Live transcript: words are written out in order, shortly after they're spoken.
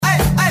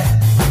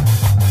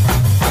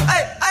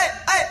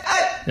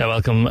Yeah,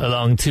 welcome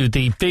along to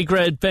the Big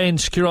Red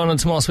Bench. Kieran and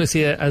Tomas with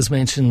you, as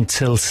mentioned,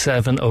 till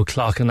 7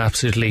 o'clock, and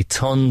absolutely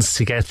tons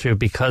to get through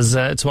because,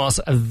 Tomas,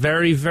 a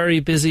very, very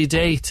busy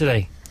day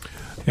today.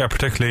 Yeah,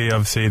 particularly,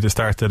 obviously, the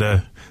start of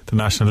the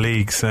National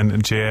Leagues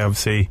and GA,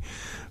 obviously,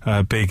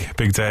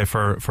 big day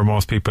for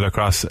most people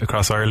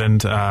across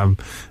Ireland. And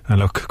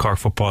look, Cork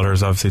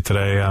footballers, obviously,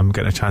 today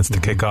getting a chance to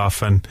kick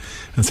off and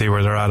see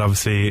where they're at.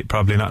 Obviously,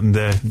 probably not in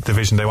the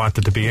division they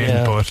wanted to be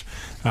in, but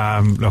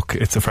look,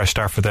 it's a fresh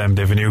start for them.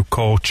 They have a new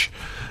coach,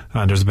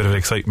 and there's a bit of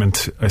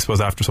excitement, I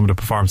suppose, after some of the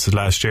performances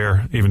last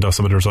year, even though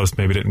some of the results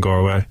maybe didn't go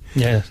our way.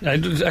 Yeah,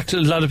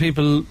 actually, a lot of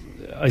people,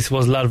 I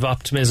suppose, a lot of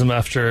optimism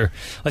after,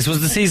 I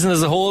suppose, the season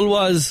as a whole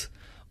was,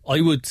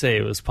 I would say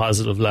it was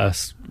positive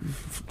last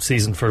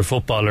season for the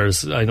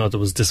footballers. I know there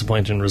was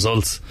disappointing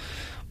results,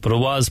 but it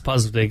was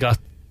positive. They got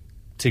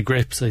to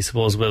grips, I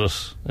suppose,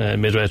 with it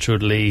midway through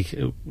the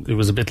league. It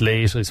was a bit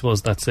late, I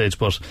suppose, at that stage,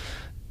 but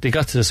they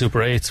got to the Super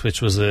 8s,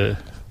 which was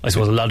I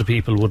suppose a lot of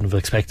people wouldn't have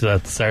expected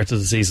at the start of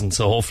the season,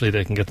 so hopefully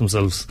they can get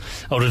themselves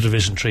out of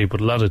Division 3,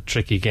 but a lot of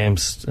tricky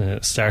games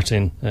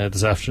starting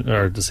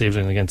this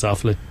evening against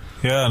Offaly.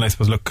 Yeah, and I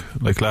suppose, look,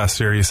 like last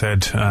year you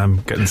said,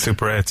 getting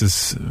Super 8s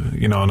is,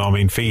 no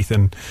mean feat,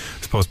 and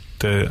I suppose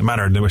the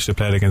manner in which they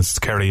played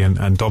against Kerry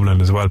and Dublin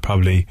as well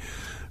probably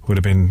would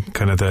have been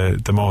kind of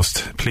the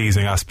most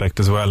pleasing aspect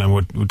as well, and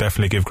would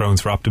definitely give grounds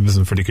for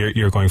optimism for the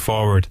year going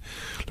forward.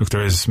 Look,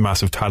 there is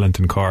massive talent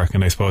in Cork,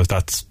 and I suppose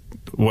that's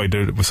why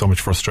there was so much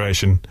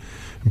frustration,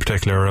 in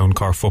particular around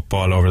Cork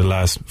football over the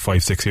last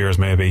 5-6 years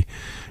maybe,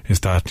 is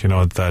that,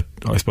 that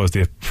I suppose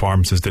the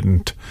performances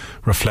didn't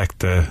reflect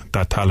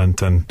that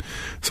talent. And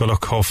so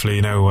look,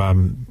 hopefully now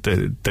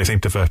they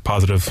seem to have a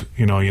positive,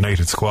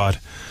 united squad,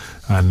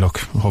 and look,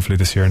 hopefully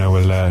this year now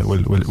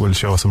will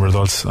show some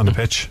results on the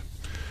pitch.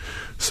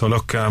 So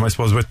look, I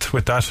suppose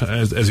with that,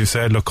 as you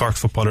said, look, Cork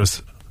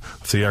footballers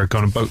obviously are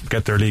going to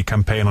get their league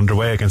campaign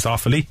underway against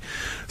Offaly.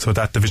 So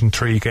that Division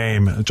 3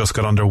 game just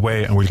got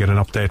underway, and we'll get an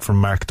update from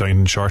Mark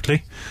Dinan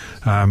shortly.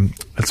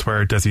 It's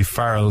where Desi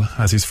Farrell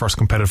has his first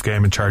competitive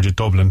game in charge of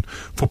Dublin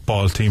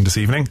football team this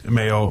evening.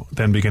 Mayo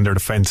then begin their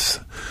defence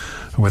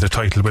with a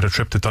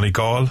trip to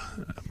Donegal.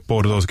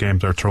 Both of those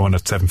games are thrown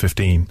at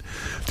 7:15.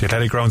 The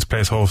Athletic Grounds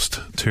plays host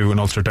to an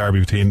Ulster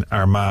derby between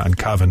Armagh and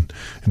Cavan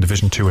in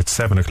Division 2 at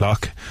 7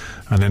 o'clock.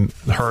 And then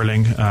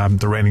hurling,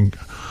 the reigning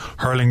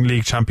hurling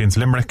league champions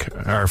Limerick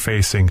are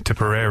facing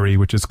Tipperary,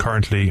 which is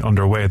currently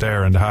underway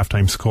there, and the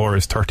half-time score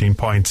is 13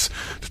 points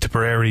to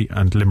Tipperary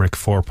and Limerick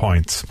 4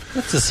 points.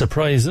 That's a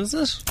surprise, is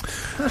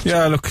it?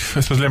 Yeah, look,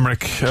 I suppose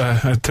Limerick,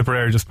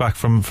 Tipperary just back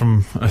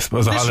from I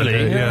suppose a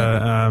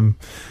holiday.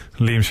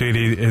 Liam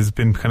Sheedy has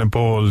been kind of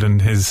bold in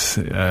his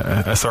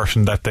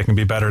assertion that they can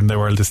be better than they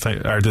were this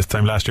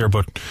time last year,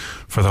 but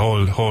for the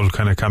whole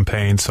kind of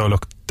campaign. So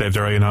look, they've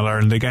their eye on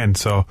All-Ireland again,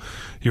 so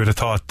you would have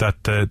thought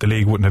that the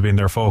league wouldn't have been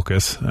their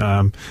focus,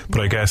 but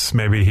I guess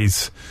maybe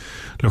he's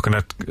looking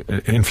at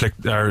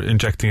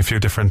injecting a few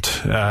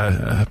different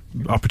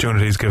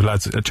opportunities, give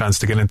lads a chance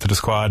to get into the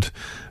squad,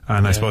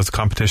 and I suppose the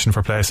competition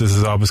for places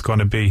is always going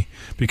to be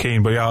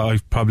keen. But yeah, I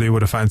probably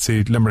would have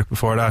fancied Limerick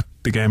before that,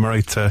 the game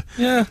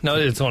no,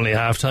 it's only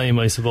half time,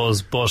 I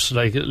suppose, but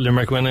like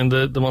Limerick winning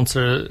the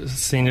Munster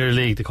Senior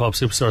League, the Co-op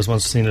Superstars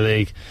Munster Senior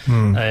League,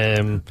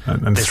 and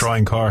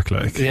destroying Cork,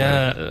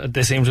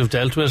 they seem to have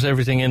dealt with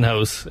everything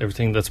in-house,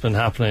 everything that's been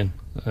happening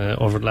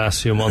over the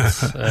last few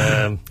months.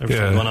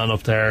 Everything going on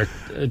up there.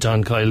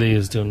 John Kiley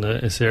is doing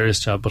a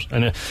serious job, but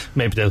anyway,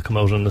 maybe they'll come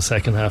out in the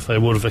second half. I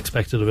would have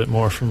expected a bit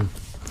more from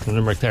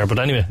Limerick there, but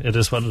anyway, it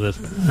is what it is.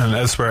 And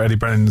elsewhere, Eddie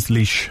Brennan's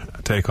Laois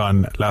take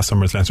on last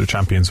summer's Leinster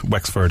champions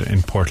Wexford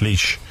in Port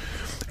Laois.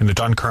 In the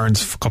John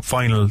Kearns Cup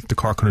final, the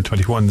Cork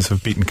 121s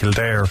have beaten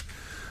Kildare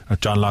at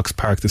John Locke's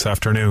Park this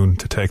afternoon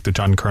to take the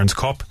John Kearns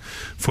Cup.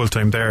 Full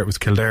time there, it was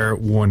Kildare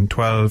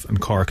 1-12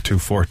 and Cork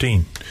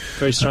 2-14.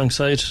 Very strong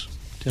side,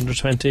 the under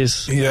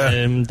 20s. Yeah,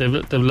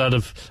 they've a lot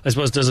of, I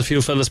suppose there's a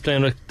few fellas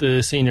playing with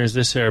the seniors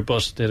this year,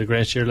 but they had a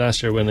great year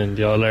last year winning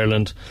the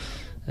All-Ireland,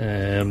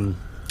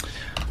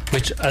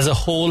 which as a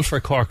whole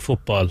for Cork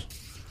football,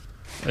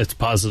 it's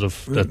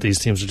positive that these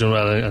teams are doing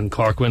well, and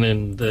Cork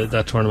winning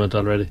that tournament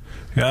already.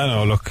 Yeah,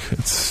 no, look,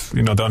 it's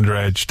the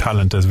underage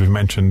talent, as we've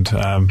mentioned.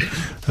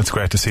 It's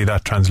great to see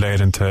that translate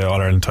into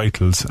All-Ireland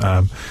titles.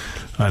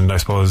 And I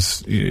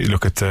suppose you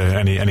look at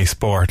any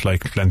sport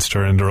like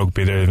Leinster and the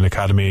rugby, they have an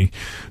academy.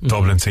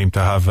 Dublin seem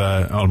to have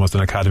almost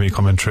an academy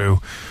coming through.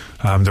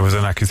 There was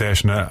an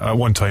accusation at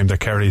one time that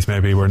Kerry's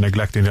maybe were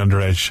neglecting the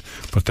underage,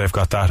 but they've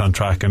got that on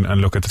track, and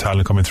look at the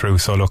talent coming through.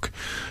 So look,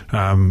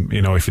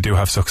 if you do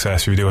have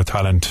success, if you do have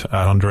talent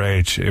at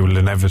underage, it will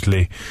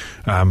inevitably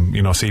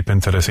seep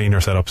into the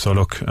senior setup. So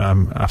look,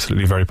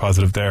 absolutely very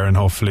positive there, and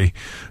hopefully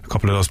a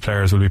couple of those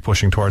players will be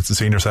pushing towards the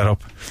senior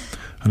setup.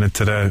 and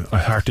into the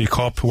Harty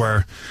Cup,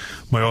 where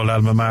my old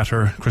alma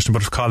mater, Christian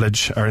Brothers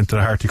College, are into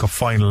the Harty Cup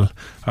final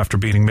after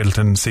beating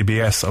Middleton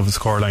CBS of a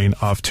scoreline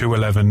of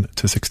 2-11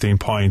 to 16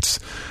 points.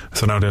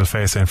 So now they'll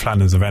face St.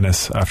 Flannan's of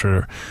Venice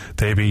after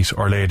they beat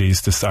Our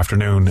Ladies this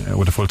afternoon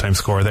with a full-time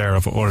score there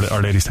of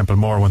Our Ladies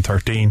Templemore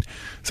 113,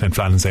 St.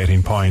 Flannan's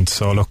 18 points.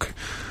 So look,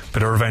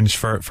 bit of revenge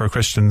for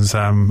Christians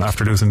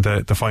after losing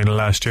the final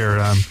last year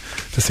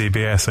to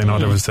CBS. I know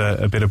there was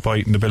a bit of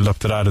bite in the build up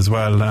to that as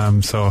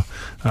well, so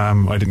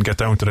I didn't get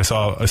down to it. I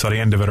saw the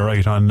end of it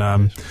alright on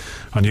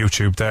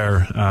YouTube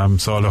there.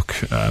 So look,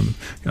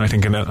 I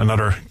think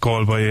another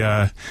goal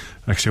by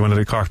actually one of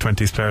the Cork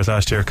 20s players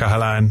last year,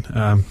 Cahalan,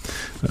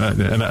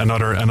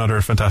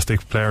 another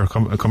fantastic player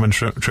coming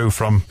through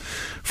from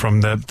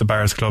the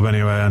Bars Club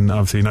anyway, and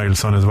obviously Niall's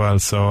son as well.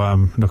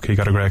 So look, he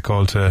got a great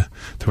goal to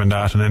win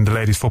that. And in the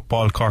ladies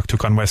football, Cork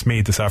took on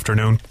Westmeath this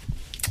afternoon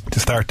to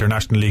start their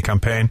National League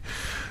campaign.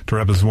 The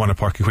Rebels won at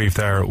Páirc Uí Chaoimh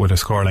there with a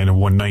scoreline of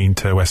 1-9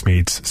 to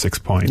Westmeath's 6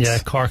 points. Yeah,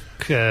 Cork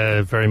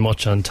very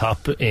much on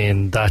top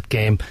in that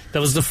game. That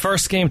was the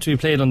first game to be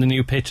played on the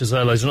new pitch as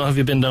well. I don't know, have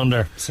you been down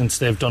there since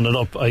they've done it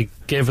up? I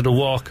gave it a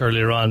walk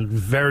earlier on.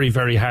 Very,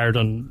 very hard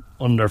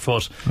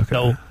underfoot. Okay.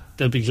 Now,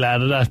 they'll be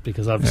glad of that,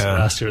 because obviously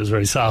last year it was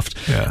very soft.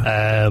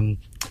 Yeah.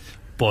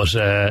 But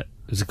it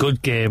was a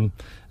good game.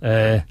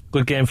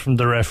 Good game from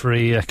the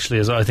referee actually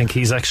as well. I think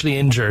he's actually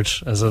injured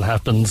as it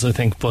happens, I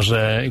think, but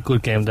a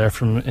good game there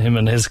from him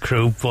and his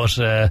crew. But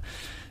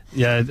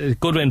yeah,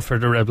 good win for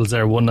the Rebels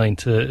there, 1-9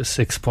 to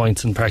 6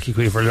 points in Páirc Uí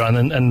Chaoimh earlier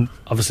on, and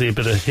obviously a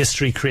bit of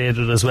history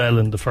created as well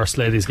in the first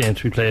ladies game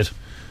to be played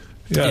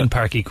in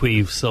Páirc Uí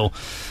Chaoimh. So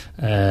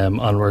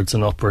onwards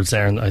and upwards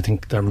there, and I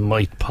think there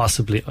might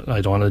possibly,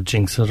 I don't want to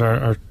jinx it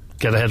or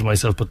get ahead of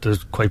myself, but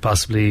there's quite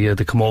possibly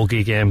the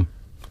Camogie game,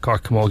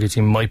 Cork Camogie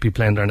team might be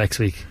playing there next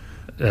week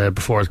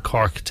before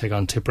Cork take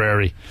on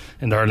Tipperary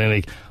in the hurling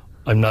league.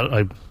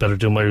 I better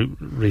do my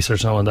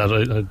research now on that.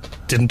 I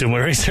didn't do my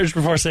research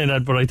before saying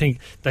that, but I think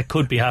that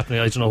could be happening.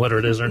 I don't know whether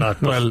it is or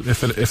not. Well,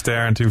 if they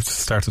aren't, you've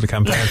started the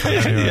campaign for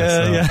it anyway.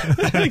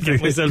 yeah.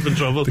 Get myself in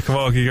trouble. The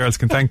Camogie girls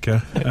can thank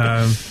you.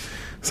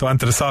 So on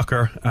to the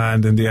soccer,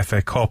 and in the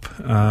FA Cup,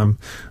 I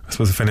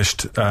suppose it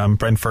finished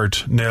Brentford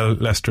 0,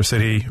 Leicester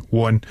City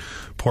 1,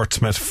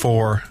 Portsmouth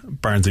 4,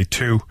 Barnsley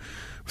 2.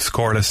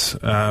 Scoreless,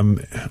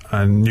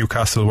 and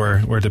Newcastle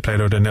where they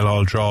played out a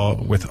 0-0 draw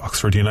with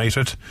Oxford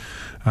United.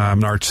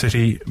 Norwich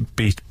City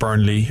beat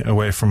Burnley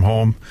away from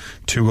home,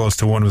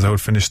 2-1 was out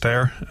finished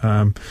there.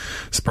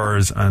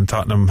 Spurs and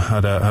Tottenham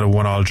had a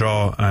 1-1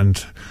 draw,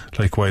 and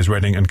likewise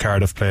Reading and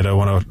Cardiff played a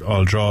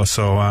 1-1 draw.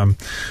 So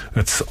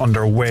it's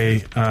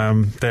underway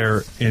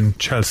there in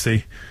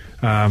Chelsea,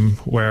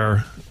 where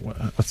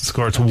what's the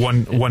score? It's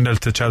 1-0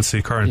 to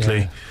Chelsea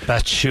currently.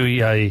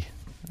 Batshuayi.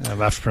 I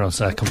have to pronounce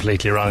that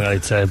completely wrong,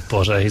 I'd say,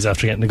 but he's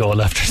after getting the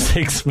goal after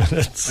 6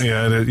 minutes.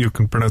 Yeah, you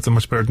can pronounce it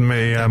much better than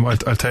me.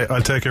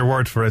 I'll take your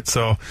word for it.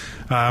 So,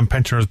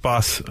 pensioners'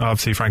 boss,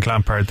 obviously Frank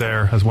Lampard,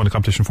 there has won the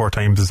competition 4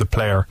 times as a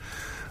player,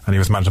 and he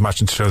was man of the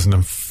match in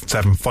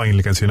 2007 final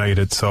against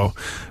United. So,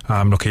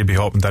 look, he'll be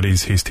hoping that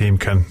his team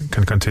can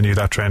continue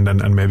that trend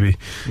and maybe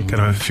get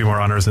him a few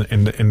more honours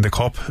in the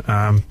cup.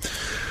 And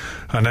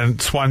then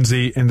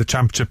Swansea in the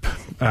Championship.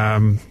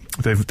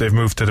 They've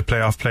moved to the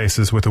playoff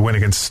places with a win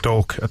against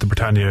Stoke at the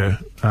Britannia.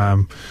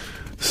 And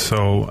in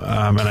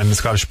the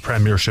Scottish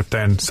Premiership,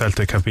 then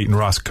Celtic have beaten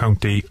Ross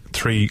County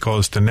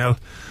 3-0,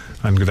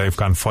 and they've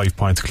gone 5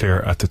 points clear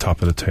at the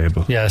top of the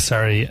table. Yeah,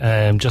 sorry.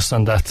 Just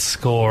on that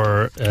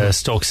score,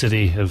 Stoke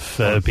City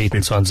have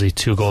beaten Swansea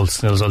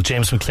 2-0. Well,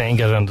 James McLean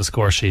got on the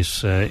score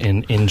sheet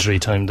in injury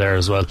time there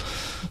as well.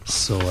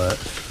 So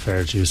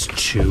fair dues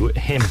to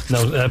him.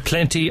 Now,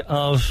 plenty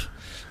of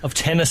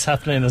tennis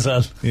happening as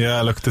well. Yeah,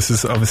 look, this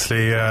is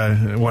obviously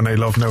one I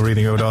love now,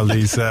 reading out all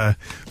these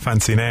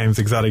fancy names,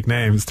 exotic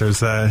names.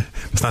 There's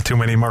not too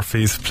many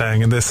Murphys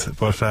playing in this,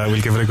 but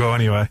we'll give it a go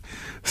anyway.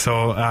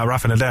 So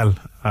Rafa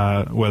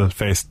Nadal will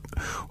face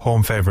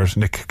home favourite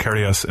Nick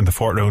Kyrgios in the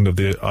 4th round of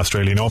the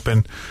Australian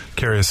Open.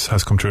 Kyrgios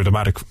has come through a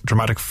dramatic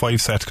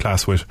 5-set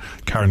clash with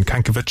Karen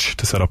Kankovic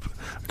to set up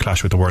a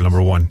clash with the world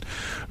number 1.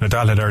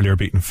 Nadal had earlier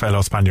beaten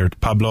fellow Spaniard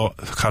Pablo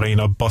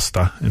Carreño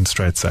Busta in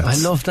straight sets. I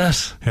love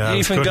that. Yeah, you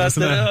even good, got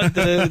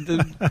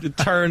the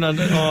turn on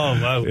it. Oh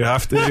wow! You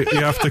have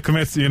to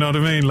commit. You know what I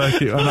mean? Like,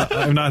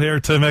 I'm not here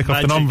to make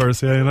up the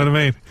numbers. Yeah, you know what I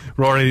mean?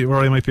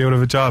 Rory might be out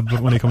of a job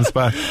when he comes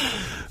back.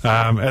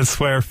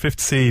 Elsewhere, 5th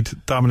seed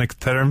Dominic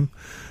Thiem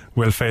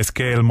will face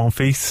Gael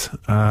Monfils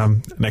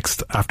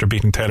next after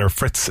beating Taylor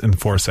Fritz in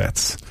 4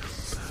 sets.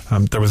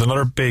 There was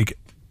another big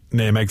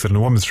name exit in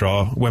the women's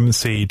draw. Women's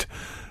seed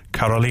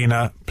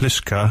Karolina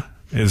Pliskova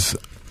is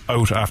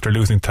out after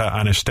losing to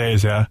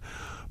Anastasia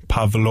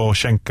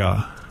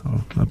Pavlyuchenko.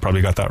 I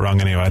probably got that wrong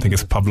anyway. I think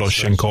it's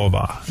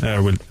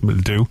Pavlyuchenkova. Will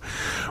do.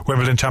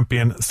 Wimbledon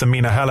champion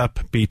Samina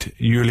Halep beat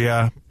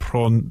Yulia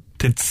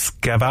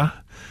Prontitskeva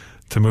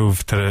to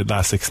move to the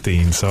last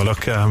 16. So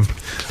look, I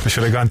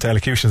should have gone to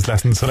elocutions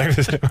lessons when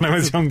I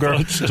was younger.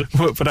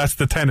 but that's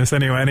the tennis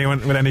anyway.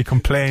 Anyone with any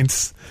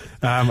complaints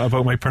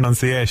about my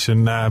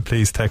pronunciation,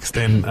 please text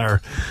in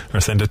or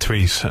send a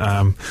tweet.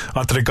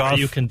 Onto the golf.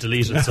 You can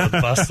delete it so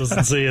the boss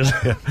doesn't see it.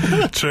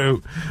 Yeah,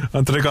 true.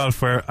 Onto the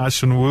golf, where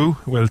Ashun Wu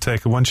will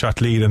take a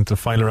one-shot lead into the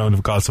final round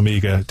of Golf's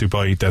Omega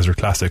Dubai Desert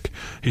Classic.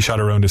 He shot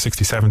around a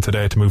 67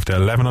 today to move to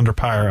 11 under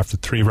par after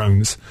 3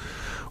 rounds.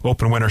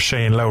 Open winner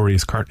Shane Lowry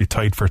is currently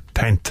tied for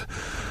 10th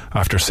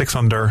after 6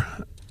 under.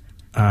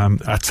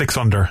 At 6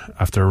 under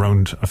after a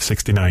round of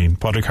 69.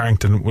 Padraig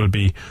Harrington will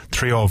be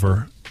 3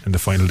 over in the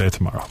final day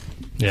tomorrow.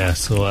 Yeah,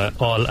 so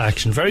all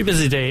action. Very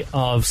busy day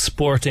of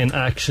sport in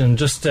action.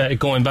 Just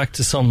going back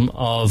to some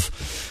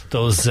of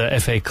those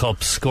FA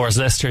Cup scores.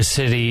 Leicester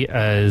City,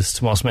 as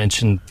Tomas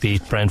mentioned,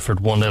 beat Brentford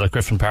 1-0 at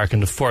Griffin Park in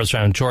the 4th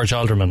round. George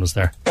Alderman was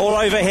there. All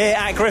over here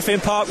at Griffin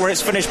Park, where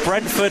it's finished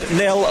Brentford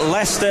 0,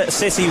 Leicester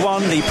City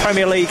 1. The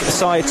Premier League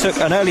side took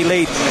an early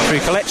lead through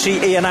Kelechi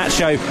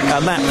Iheanacho,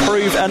 and that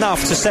proved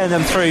enough to send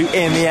them through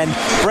in the end.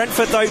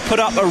 Brentford, though, put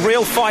up a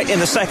real fight in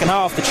the second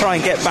half to try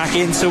and get back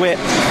into it.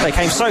 They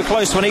came so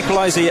close to an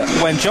equaliser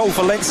when Joel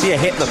Valencia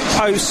hit the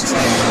post.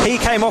 He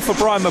came off for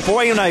Brian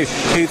Mabueno,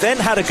 who then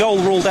had a goal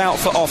ruled out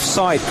for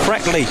offside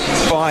correctly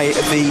by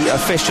the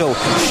official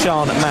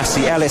Sean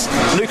Massey Ellis.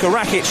 Luka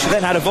Rakic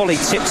then had a volley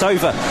tipped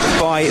over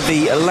by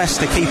the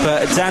Leicester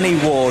keeper Danny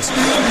Ward,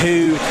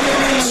 who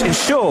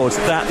ensured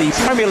that the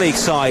Premier League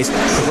side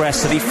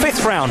progressed to the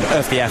 5th round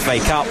of the FA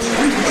Cup.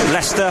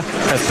 Leicester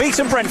have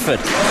beaten Brentford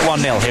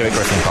 1-0 here at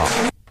Griffin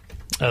Park.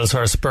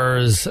 Elsewhere,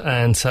 Spurs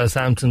and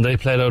Southampton, they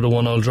played out a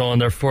 1-1 draw in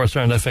their 4th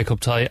round FA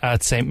Cup tie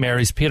at St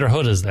Mary's. Peter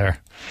Hood is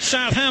there.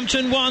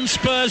 Southampton 1,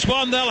 Spurs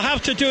 1. They'll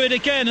have to do it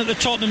again at the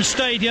Tottenham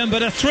Stadium,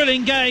 but a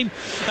thrilling game.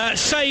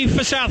 Save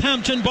for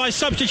Southampton by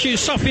substitute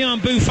Sofiane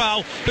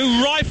Boufal,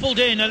 who rifled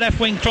in a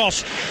left-wing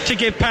cross to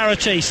give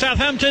parity.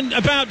 Southampton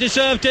about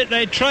deserved it.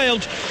 They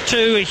trailed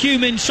to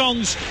Heung-min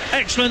Song's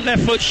excellent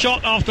left-foot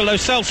shot after Lo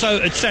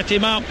Celso had set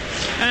him up,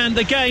 and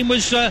the game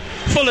was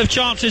full of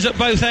chances at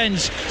both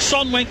ends.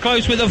 Son went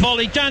close with a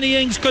volley. Danny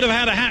Ings could have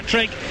had a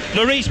hat-trick.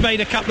 Lloris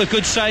made a couple of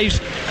good saves,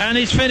 and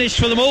it's finished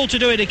for them all to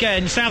do it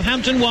again.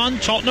 Southampton 1,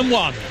 Tottenham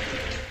 1.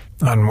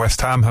 And West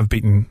Brom have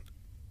beaten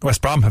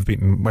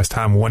West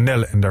Ham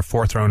 1-0 in their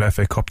 4th round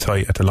FA Cup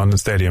tie at the London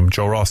Stadium.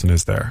 Joe Rawson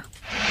is there.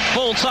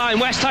 Full time,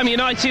 West Ham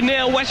United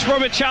 0, West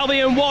Bromwich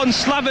Albion 1.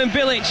 Slaven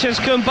Bilic has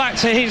come back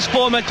to his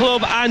former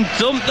club and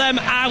dumped them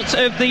out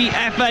of the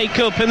FA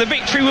Cup, and the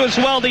victory was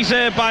well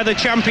deserved by the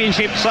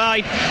Championship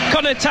side.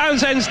 Connor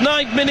Townsend's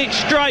 9th-minute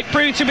strike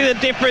proved to be the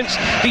difference,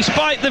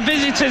 despite the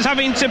visitors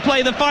having to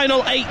play the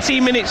final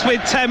 18 minutes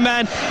with 10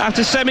 men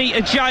after Semi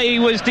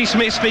Ajayi was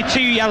dismissed for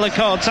 2 yellow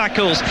card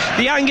tackles.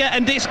 The anger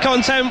and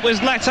discontent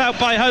was let out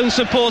by home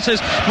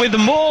supporters with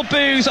more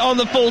boos on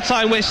the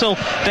full-time whistle.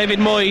 David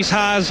Moyes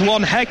has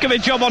one heck of a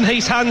job on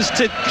his hands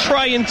to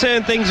try and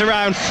turn things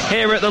around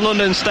here at the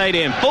London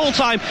Stadium.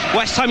 Full-time,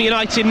 West Ham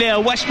United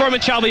 0, West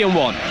Bromwich Albion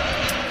 1.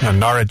 And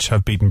Norwich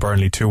have beaten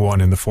Burnley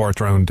 2-1 in the 4th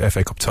round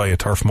FA Cup tie at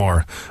Turf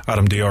Moor.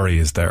 Adam Diori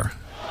is there.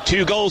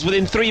 2 goals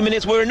within 3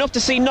 minutes were enough to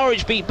see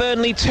Norwich beat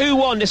Burnley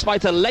 2-1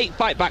 despite a late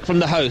fight back from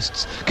the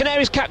hosts.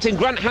 Canaries captain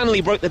Grant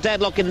Hanley broke the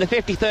deadlock in the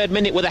 53rd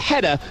minute with a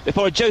header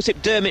before a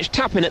Joseph Dermich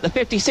tap-in at the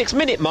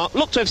 56th-minute mark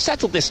looked to have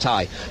settled this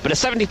tie. But a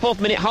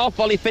 74th-minute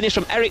half-volley finish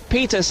from Eric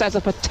Peters set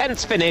up a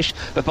tense finish,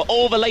 but for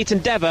all the late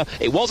endeavour,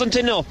 it wasn't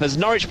enough as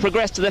Norwich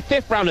progressed to the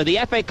 5th round of the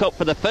FA Cup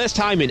for the first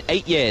time in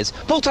 8 years.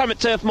 Full-time at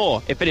Turf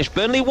Moor, it finished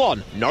Burnley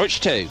 1,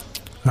 Norwich 2.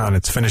 And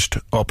it's finished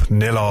up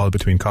 0-0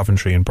 between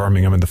Coventry and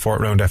Birmingham in the 4th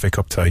round FA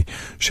Cup tie.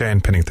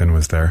 Shane Pennington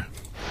was there.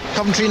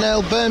 Coventry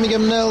 0,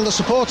 Birmingham 0. The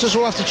supporters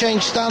will have to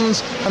change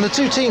stands, and the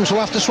 2 teams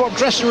will have to swap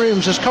dressing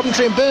rooms, as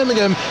Coventry and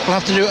Birmingham will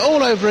have to do it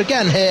all over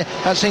again here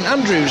at St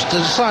Andrews to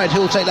decide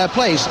who will take their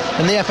place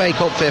in the FA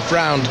Cup 5th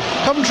round.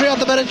 Coventry had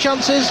the better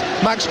chances.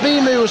 Max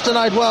Bimu was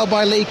denied well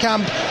by Lee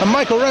Camp, and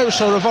Michael Rose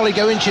saw a volley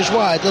go inches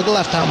wide at the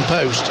left-hand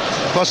post.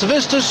 Whilst the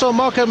visitors saw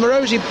Marco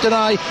Morosi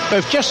deny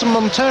both Jason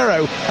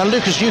Montero and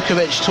Lucas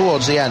Jukovic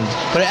towards the end.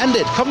 But it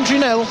ended Coventry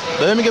 0,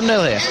 Birmingham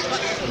 0 here.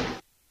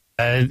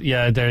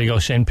 Yeah, there you go,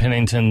 Shane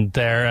Pennington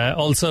there.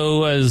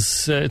 Also,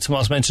 as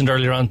Tomas mentioned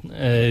earlier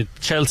on,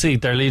 Chelsea,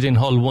 they're leading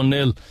Hull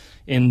 1-0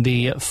 in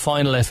the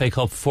final FA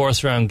Cup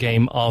 4th round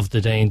game of the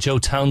day, and Joe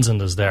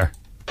Townsend is there.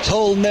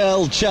 Hull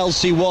 0,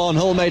 Chelsea 1.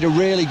 Hull made a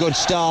really good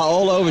start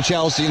all over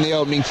Chelsea in the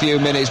opening few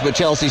minutes, but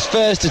Chelsea's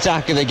first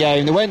attack of the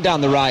game, they went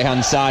down the right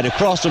hand side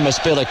across from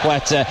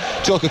Aspilicueta,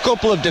 took a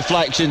couple of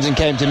deflections and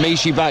came to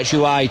Michy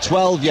Batshuayi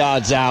 12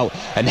 yards out,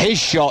 and his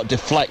shot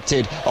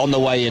deflected on the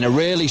way in. A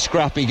really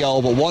scrappy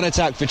goal, but one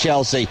attack for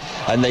Chelsea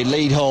and they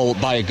lead Hull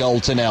by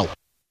 1-0.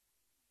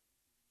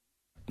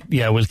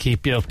 Yeah, we'll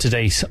keep you up to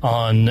date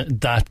on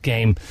that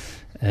game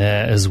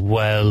as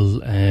well.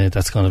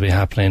 That's going to be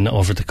happening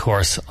over the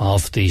course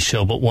of the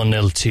show. But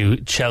 1-0 to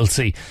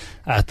Chelsea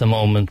at the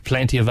moment.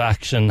 Plenty of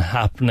action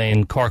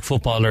happening. Cork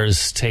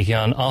footballers taking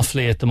on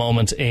Offaly at the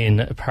moment in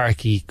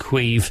Páirc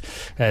Cueve.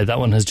 That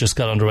one has just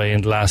got underway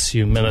in the last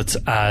few minutes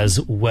as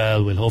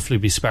well. We'll hopefully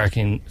be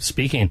speaking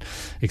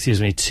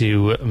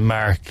to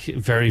Mark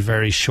very,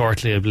 very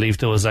shortly. I believe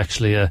there was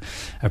actually a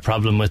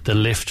problem with the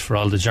lift for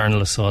all the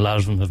journalists, so a lot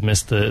of them have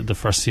missed the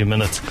first few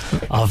minutes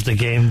of the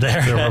game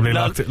there. They're probably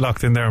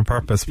locked in there on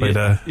purpose by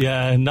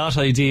not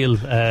ideal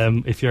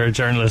if you're a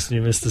journalist and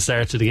you missed the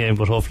start of the game,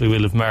 but hopefully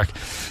we'll have Mark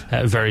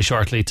very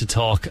shortly to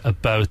talk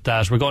about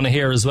that. We're going to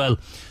hear as well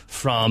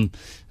from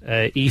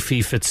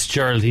Aoife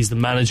Fitzgerald. He's the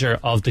manager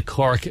of the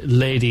Cork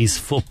Ladies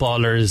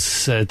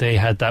footballers. They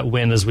had that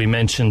win, as we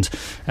mentioned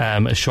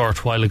a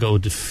short while ago,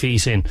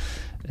 defeating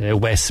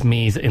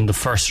Westmeath in the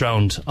first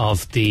round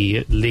of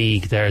the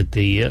league there,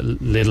 the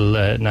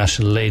Little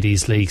National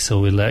Ladies League. So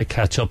we'll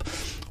catch up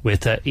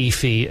with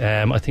Aoife.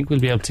 I think we'll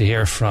be able to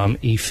hear from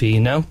Aoife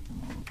now.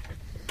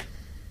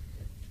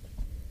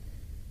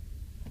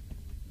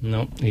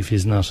 No,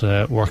 Aoife's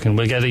not working.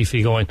 We'll get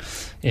Aoife going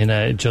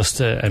in just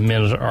a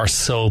minute or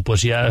so.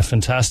 But yeah, a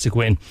fantastic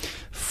win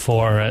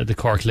for the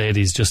Cork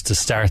Ladies just to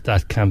start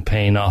that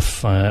campaign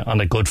off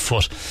on a good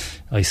foot,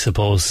 I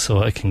suppose.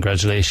 So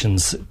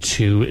congratulations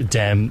to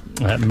them.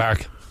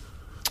 Mark,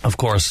 of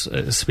course,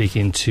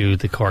 speaking to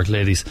the Cork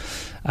Ladies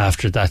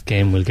after that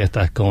game. We'll get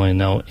that going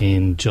now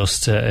in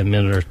just a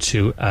minute or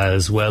two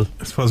as well.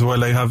 I suppose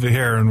while I have you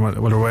here and while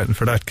we're waiting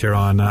for that,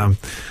 Kieran,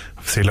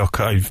 obviously, look,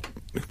 I've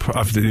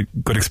the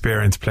good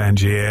experience playing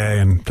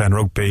GAA and playing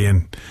rugby,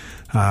 and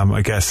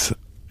I guess,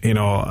 looking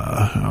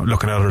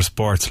at other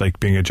sports like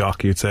being a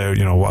jockey, you'd say,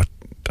 what,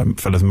 that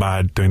fella's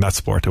mad doing that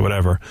sport or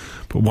whatever.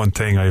 But one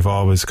thing I've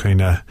always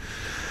kind of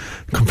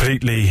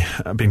completely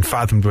been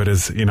fathomed with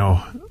is,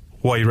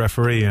 why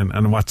referee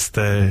and what's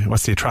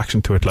the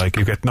attraction to it? Like,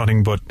 you get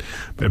nothing but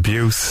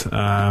abuse.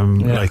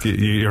 Like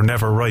you're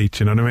never right.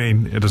 You know what I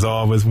mean? It is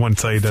always one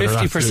side.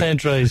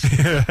 50%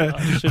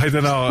 right. I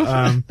don't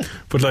know.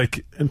 But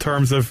like in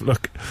terms of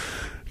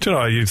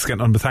you just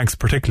get on the thanks,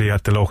 particularly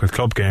at the local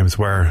club games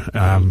where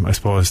I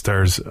suppose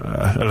there's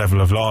a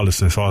level of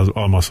lawlessness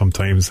almost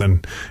sometimes,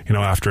 and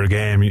after a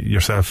game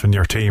yourself and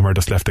your team are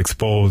just left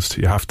exposed.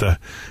 You have to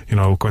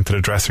go into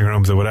the dressing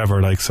rooms or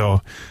whatever, like.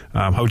 So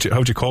how'd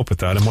you cope with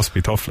that? It must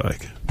be tough,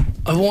 like.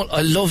 I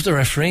love the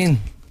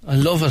refereeing. I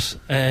love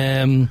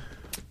it.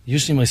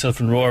 Usually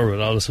myself and Roar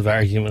would always have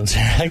arguments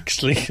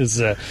actually,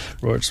 because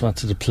Roar just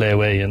wanted to play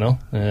away,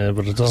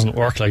 but it doesn't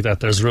work like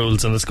that. There's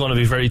rules, and it's going to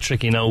be very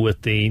tricky now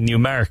with the new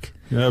mark.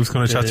 Yeah, I was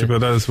going to chat to you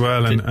about that as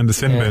well, and the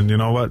sin bin.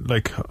 What,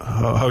 like,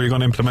 how are you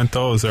going to implement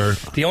those? Or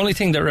the only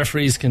thing that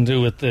referees can do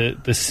with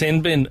the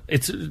sin bin,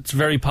 it's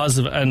very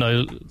positive, and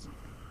I'll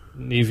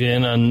leave you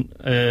in on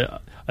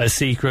a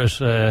secret,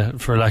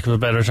 for lack of a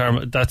better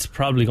term. That's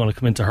probably going to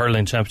come into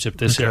hurling championship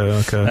this year.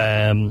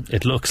 Okay.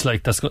 It looks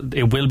like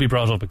it will be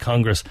brought up at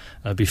Congress.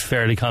 I'd be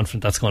fairly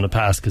confident that's going to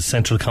pass, because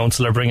Central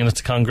Council are bringing it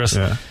to Congress.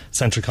 Yeah.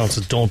 Central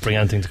Council don't bring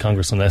anything to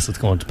Congress unless it's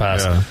going to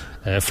pass,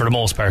 for the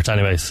most part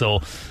anyway.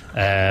 So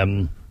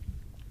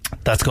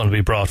that's going to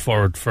be brought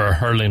forward for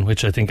hurling,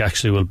 which I think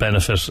actually will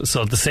benefit.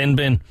 So the sin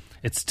bin,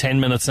 it's 10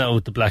 minutes now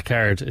with the black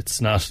card.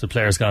 It's not the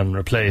player's gone and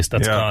replaced.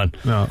 That's gone.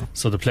 No.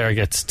 So the player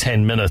gets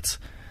 10 minutes.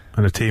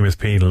 And the team is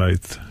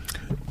penalised.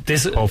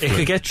 It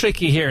could get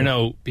tricky here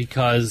now,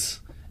 because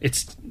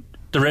it's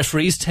the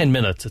referee's 10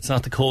 minutes. It's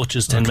not the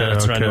coach's 10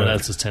 minutes or anyone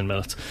else's 10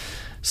 minutes.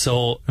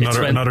 So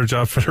another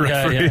job for the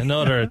referee. Yeah,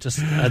 another. Just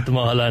add them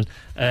all on.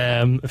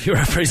 A few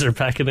referees are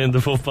packing in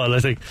the football, I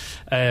think.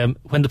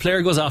 When the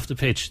player goes off the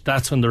pitch,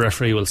 that's when the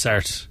referee will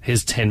start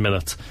his 10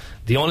 minutes.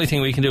 The only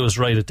thing we can do is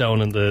write it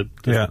down in the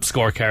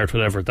scorecard,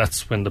 whatever.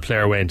 That's when the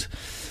player went.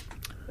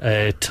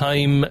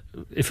 Time,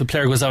 if a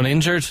player goes down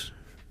injured,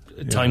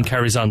 time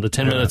carries on. The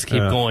 10 minutes keep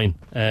going,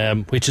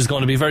 which is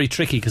going to be very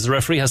tricky, because the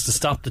referee has to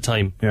stop the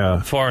time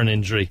for an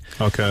injury.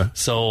 Okay.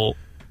 So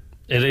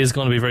it is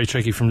going to be very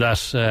tricky from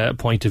that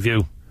point of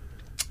view.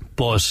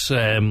 But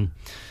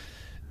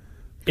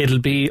it'll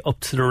be up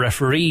to the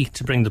referee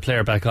to bring the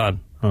player back on.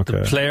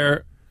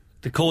 Okay.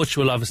 The coach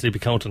will obviously be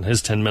counting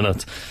his 10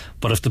 minutes,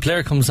 but if the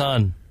player comes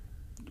on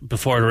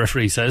before the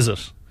referee says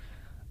it,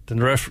 then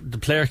the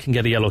player can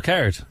get a yellow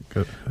card.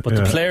 But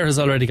the player has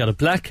already got a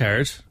black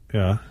card.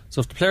 Yeah.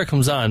 So if the player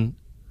comes on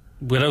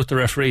without the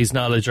referee's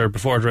knowledge, or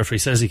before the referee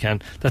says he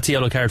can, that's a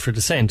yellow card for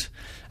dissent.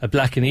 A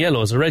black and a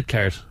yellow is a red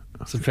card.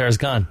 So the player's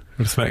gone.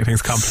 We're just making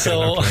things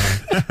complicated.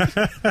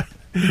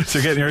 So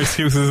you're getting your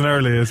excuses in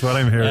early, is what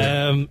I'm hearing.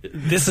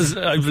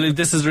 I believe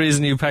this is the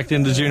reason you packed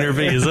in the Junior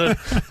B, is it?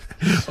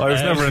 I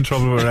was never in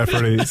trouble with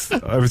referees.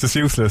 I was just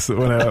useless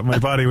when my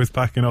body was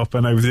packing up,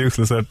 and I was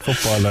useless at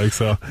football.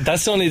 So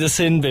that's only the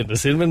sin bin. The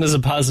sin bin is a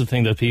positive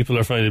thing that people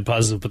are finding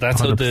positive, but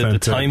that's how the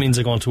timings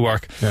are going to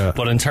work. Yeah.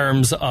 But in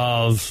terms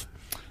of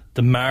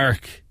the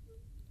mark,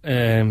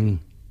 do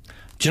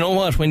you know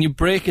what? When you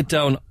break it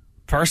down,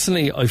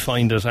 personally, I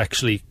find it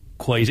actually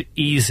quite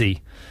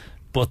easy.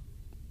 But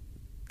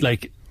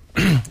like,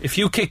 if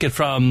you kick it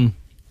from,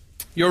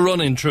 you're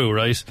running through,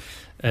 right?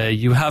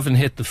 You haven't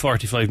hit the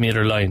 45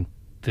 metre line.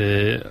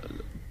 The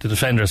the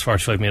defender's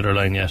 45 metre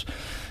line yet.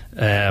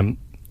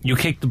 You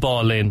kick the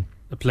ball in,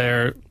 the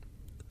player,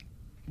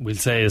 we'll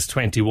say, is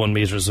 21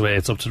 metres away.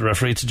 It's up to the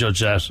referee to judge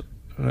that.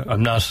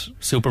 I'm not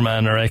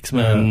Superman or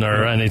X-Men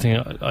or anything.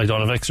 I don't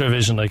have extra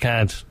vision. I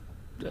can't.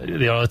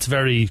 It's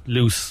very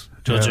loose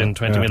judging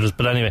 20 metres.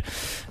 But anyway,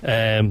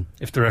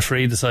 if the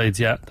referee decides,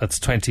 that's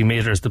 20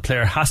 metres, the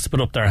player has to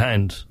put up their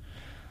hand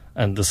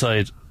and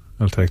decide,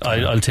 I'll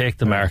take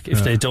the mark.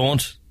 If they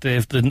don't, they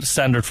have the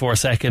standard 4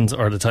 seconds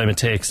or the time it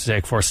takes to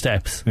take 4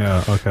 steps.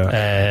 Yeah,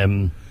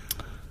 okay.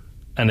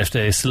 And if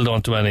they still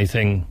don't do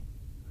anything,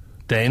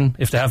 then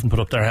if they haven't put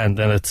up their hand,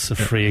 then it's a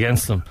free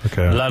against them.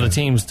 Okay, a lot of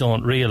teams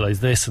don't realise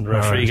this, and the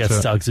referee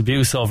gets dogs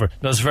abuse over.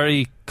 It's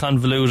very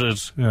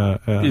convoluted.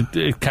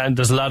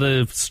 There's a lot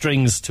of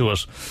strings to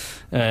it.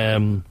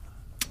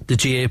 The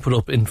GA put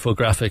up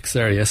infographics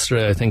there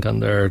yesterday, I think,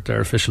 on their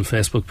official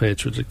Facebook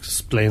page, which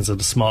explains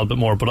it a small bit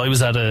more. But I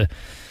was at a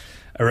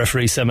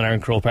referee seminar in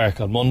Croke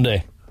Park on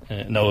Monday.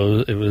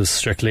 No, it was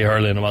strictly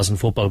hurling, it wasn't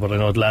football, but I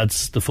know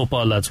the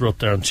football lads were up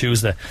there on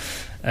Tuesday.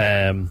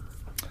 And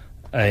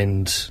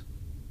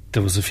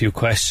there was a few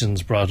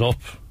questions brought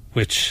up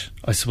which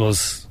I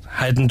suppose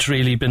hadn't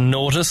really been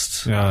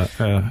noticed.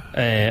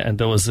 And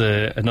there was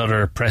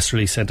another press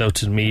release sent out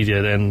to the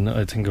media then,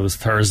 I think it was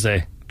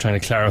Thursday, trying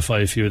to clarify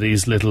a few of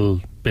these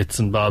little bits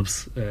and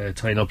bobs,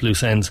 tying up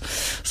loose ends.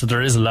 So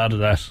there is a lot of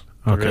that.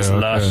 There is a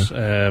lot,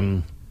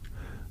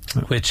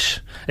 which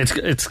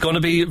it's going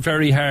to be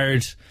very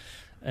hard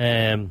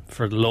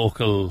for the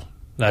local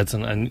lads,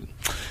 and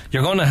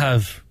you're going to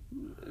have,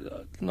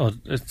 no,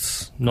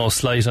 it's no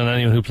slight on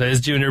anyone who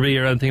plays Junior B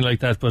or anything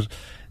like that, but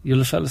you'll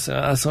have fellas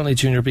say, it's only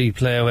Junior B,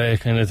 play away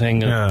kind of thing.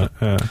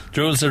 The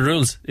rules are the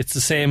rules. It's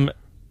the same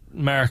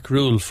mark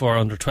rule for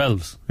under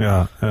 12s.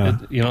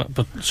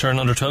 But sure, an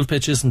under 12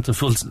 pitch isn't a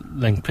full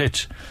length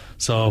pitch.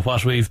 So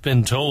what we've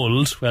been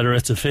told, whether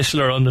it's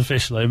official or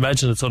unofficial, I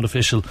imagine it's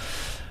unofficial,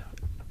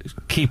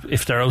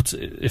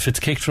 if it's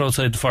kicked from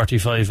outside the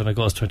 45 and it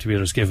goes 20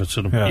 metres, give it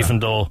to them. Even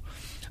though,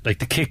 like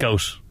the kick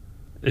out,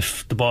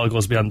 if the ball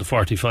goes beyond the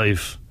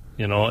 45,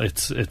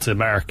 it's a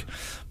mark.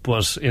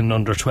 But in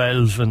under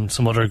 12 and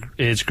some other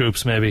age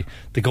groups, maybe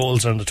the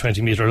goals are on the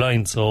 20 metre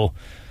line, so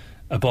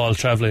a ball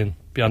travelling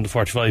beyond the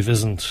 45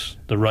 isn't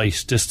the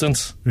right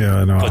distance.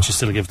 But you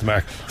still give the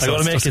mark. So I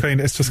got to make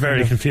it's just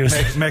very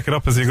confusing. Make it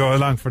up as you go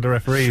along for the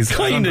referees.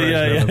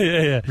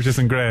 Which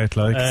isn't great.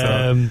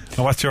 So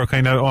what's your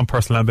kind of own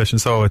personal ambition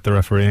with the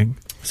refereeing?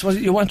 So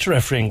you want to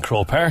referee in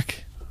Croke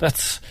Park?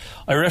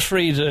 I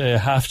refereed a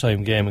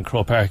half-time game in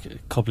Croke Park a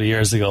couple of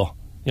years ago.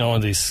 One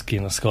of these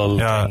skin of skull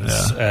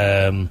things.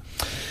 And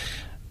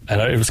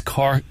it was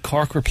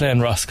Cork were playing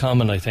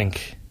Roscommon, I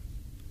think.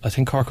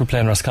 Cork were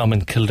playing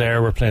Roscommon.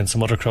 Kildare were playing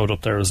some other crowd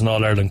up there. It was an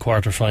All-Ireland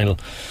quarter-final.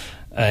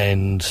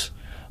 And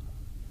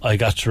I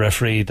got to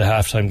referee the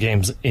half-time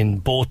games in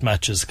both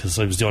matches because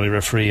I was the only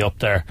referee up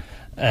there.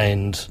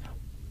 And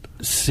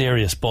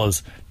serious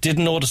buzz.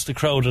 Didn't notice the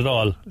crowd at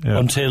all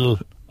until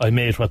I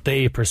made what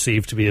they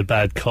perceived to be a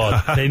bad call.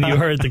 Then you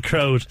heard the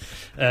crowd.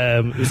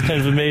 It was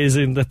kind of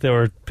amazing that they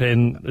were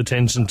paying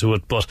attention to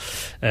it, but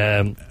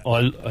I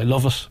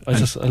love it. I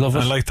love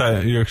it. I like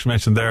that you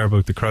mentioned there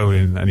about the crowd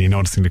and you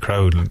noticing the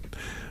crowd, and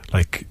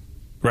like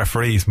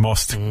referees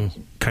must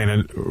kind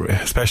of,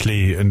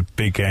 especially in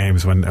big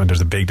games when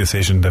there's a big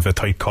decision, they have a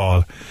tight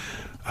call,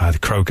 the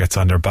crowd gets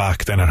on their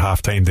back, then at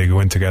half time they go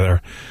in together,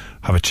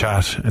 have a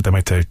chat, and they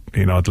might say,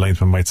 the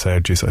linesman might say,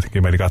 geez, I think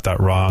you might have got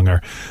that wrong,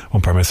 or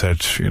umpire might say, I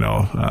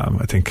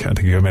think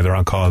you made the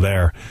wrong call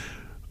there.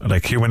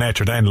 Like human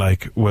nature then,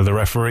 will the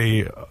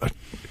referee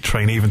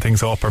try and even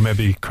things up or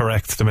maybe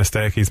correct the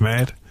mistake he's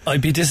made? I'd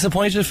be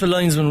disappointed if a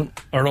linesman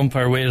or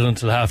umpire waited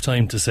until half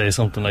time to say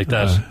something like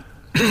that.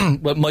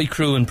 But my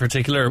crew in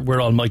particular, we're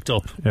all mic'd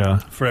up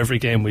for every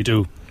game we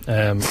do.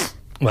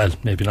 Well,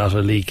 maybe not a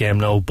league game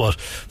now, but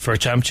for a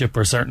championship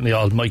we're certainly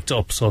all mic'd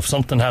up, so if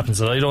something happens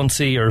that I don't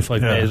see, or if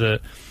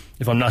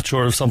if I'm not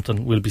sure of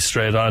something, we'll be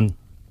straight on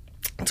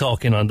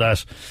talking on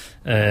that.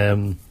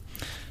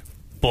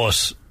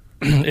 But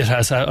it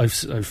has,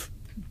 I've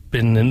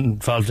been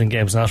involved in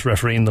games, not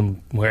refereeing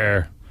them,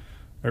 where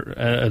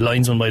a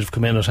linesman might have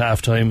come in at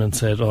half time and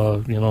said,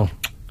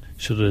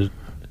 should have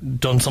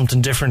done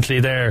something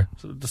differently there,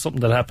 something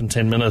that happened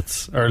 10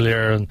 minutes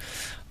earlier, and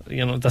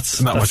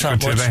that's not much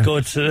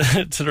good to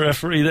the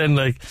referee then.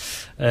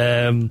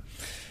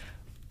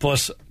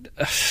 But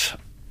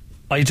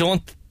I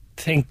don't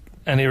think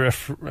any I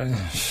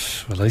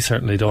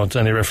certainly don't.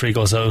 Any referee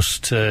goes out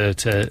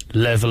to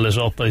level it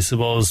up, I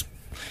suppose.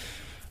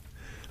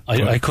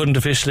 I couldn't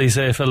officially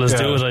say fellas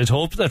do it. I'd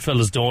hope that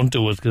fellas don't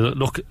do it, because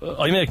look,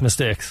 I make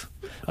mistakes.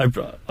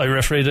 I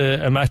refereed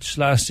a match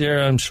last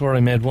year. I'm sure I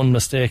made one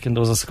mistake and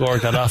there was a score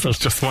got off it.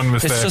 Just one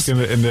mistake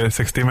in the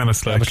 60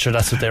 minutes. But sure,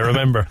 that's what they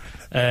remember.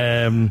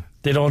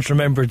 They don't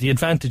remember the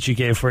advantage you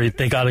gave where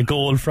they got a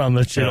goal from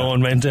it,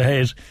 and went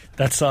ahead.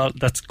 That's all.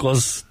 That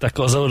goes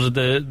out of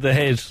the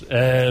head.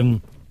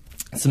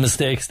 It's the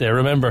mistakes there.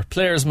 Remember,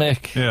 players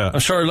make. Yeah. I'm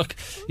sure. Look,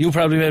 you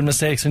probably made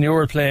mistakes when you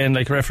were playing.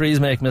 Like referees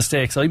make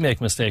mistakes. I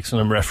make mistakes when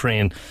I'm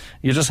refereeing.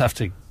 You just have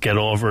to get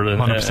over it.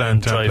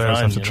 100%. Players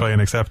have to try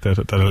and accept it.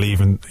 That'll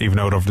even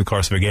out over the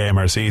course of a game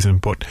or a season.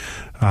 But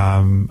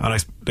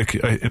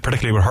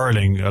particularly with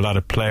hurling, a lot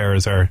of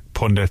players or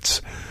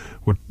pundits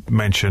would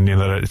mention,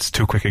 that it's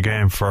too quick a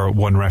game for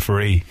one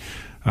referee.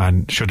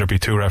 And should there be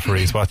two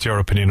referees? What's your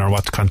opinion, or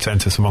what's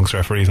consensus amongst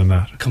referees on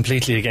that?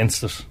 Completely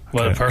against it.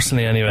 Well,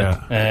 personally anyway.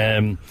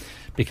 Yeah.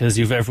 Because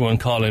you've everyone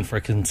calling for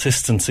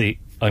consistency.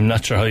 I'm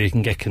not sure how you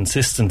can get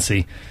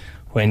consistency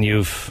when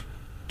you've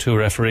two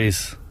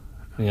referees.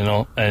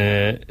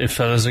 If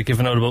fellas are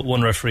giving out about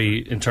one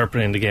referee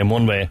interpreting the game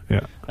one way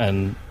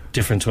and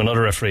different to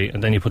another referee,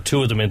 and then you put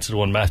two of them into the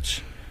one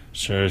match,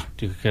 sure, you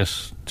could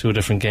get two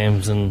different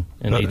games in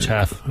each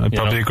half. I'd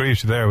probably agree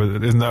with you there.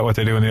 Isn't that what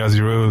they do in the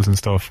Aussie rules and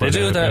stuff? They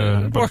do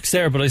that. It works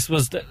there, but I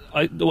suppose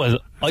I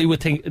would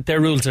think their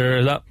rules are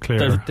a lot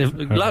clearer.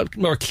 They've a lot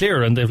more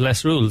clear, and they've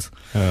less rules.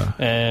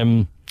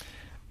 Yeah.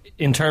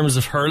 In terms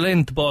of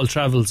hurling, the ball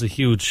travels a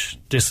huge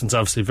distance,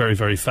 obviously very,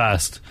 very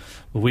fast.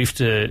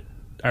 But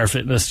our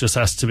fitness just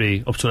has to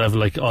be up to a level.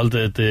 Like all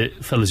the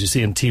fellas you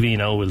see on TV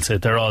now will say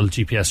they're all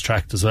GPS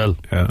tracked as well.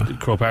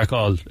 Crow Park,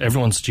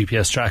 everyone's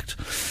GPS tracked,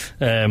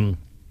 and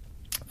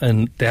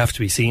they have to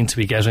be seen to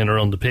be getting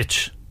around the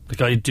pitch.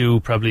 Like I do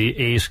probably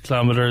 8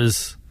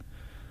 kilometres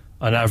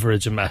on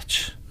average a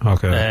match.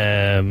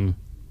 Okay.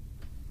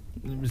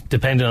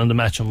 Depending on the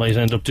match, I might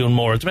end up doing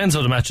more. It depends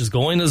how the match is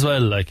going as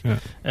well. Like,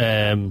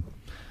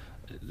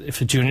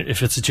 if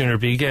it's a junior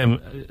B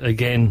game,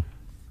 again,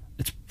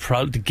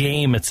 the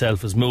game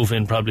itself is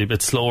moving probably a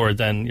bit slower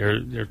than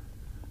your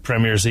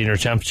Premier Senior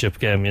Championship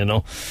game,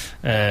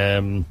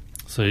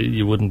 so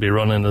you wouldn't be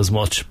running as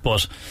much.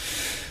 But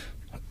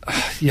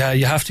you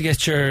have to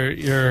get your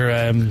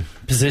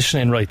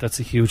positioning right. That's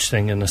a huge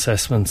thing in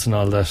assessments and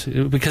all that,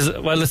 because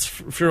it's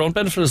for your own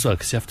benefit as well,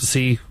 because you have to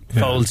see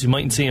fouls. You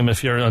mightn't see them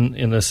if you're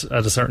at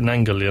a certain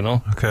angle,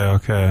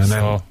 Okay, and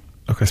then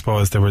I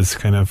suppose there was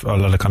kind of a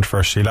lot of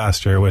controversy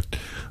last year with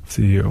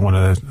one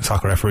of the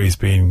soccer referees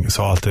being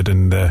assaulted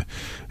in the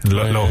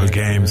local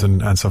games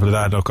and stuff like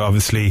that. Look,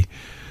 obviously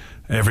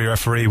every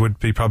referee would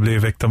be probably a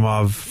victim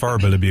of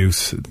verbal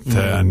abuse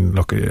and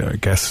look, I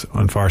guess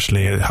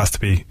unfortunately it has to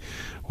be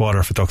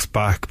water for ducks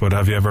back. But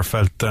have you ever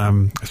felt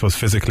I suppose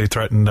physically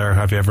threatened, or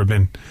have you ever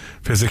been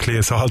physically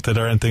assaulted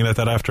or anything like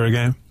that after a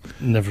game?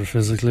 Never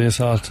physically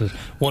assaulted.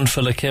 One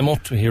fella came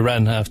up to me, he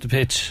ran half the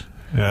pitch.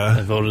 Yeah,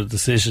 I voted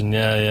decision.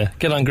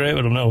 Get on great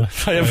with him now.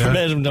 If I ever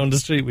met him down the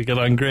street, we get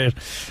on great.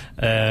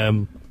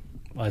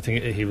 I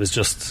think he was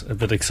just a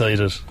bit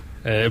excited.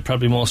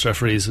 Probably most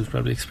referees have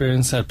probably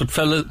experienced that. But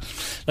fella,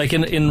 like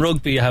in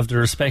rugby, you have the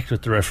respect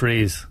with the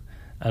referees,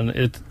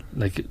 and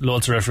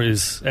loads of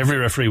referees. Every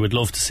referee would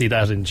love to see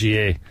that in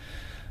GA,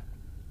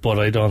 but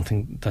I don't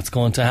think that's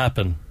going to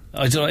happen.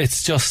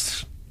 It's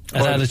just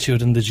an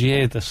attitude in the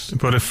GA that's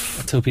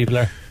how people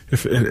are.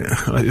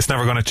 It's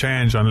never going to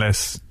change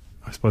unless,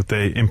 I suppose,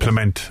 they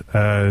implement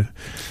a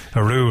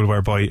rule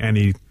whereby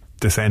any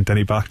dissent,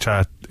 any back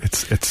chat,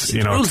 it's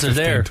rules are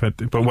there,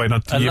 20, but why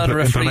not? A lot of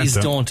referees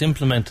don't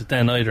implement it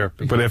then either.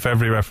 But if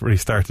every referee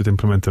started to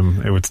implement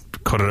them, it would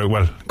cut it out.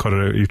 Well, cut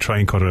it out. You try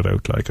and cut it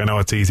out. Like, I know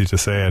it's easy to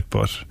say it,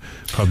 but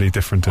probably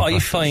different. I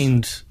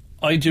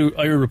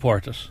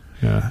report it.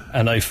 Yeah,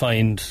 and I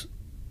find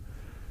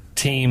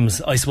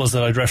teams, I suppose,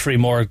 that I'd referee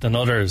more than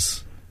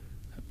others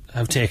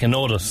have taken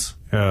notice.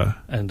 Yeah,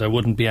 and there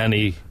wouldn't be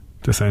any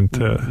dissent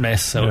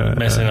messing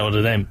out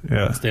of them,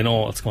 because they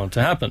know what's going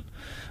to happen.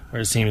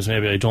 Whereas teams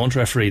maybe I don't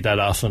referee that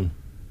often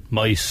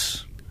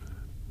might,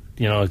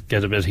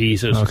 get a bit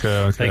heated.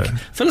 Okay. Like,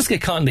 fellas get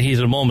caught in the heat of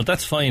the moment,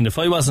 that's fine. If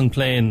I wasn't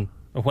playing,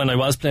 or when I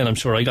was playing, I'm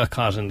sure I got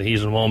caught in the heat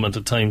of the moment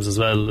at times as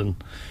well, and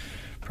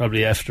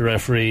probably after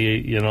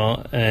referee, you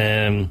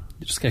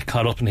just get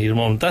caught up in the heat of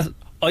the moment. That,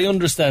 I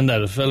understand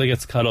that if a fella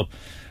gets caught up,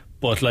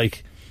 but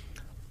like,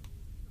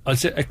 I'd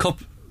say a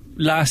couple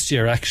last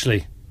year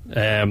actually,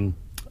 I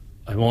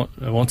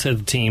won't say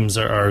the teams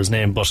or his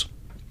name, but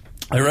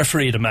I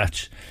refereed a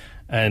match,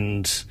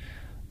 and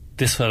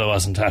this fellow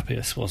wasn't happy,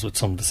 I suppose, with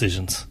some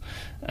decisions,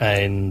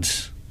 and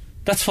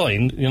that's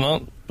fine,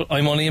 but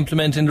I'm only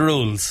implementing the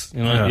rules.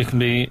 You can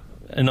be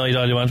annoyed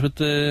all you want with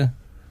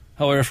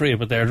how I referee,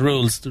 but they're the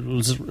rules. The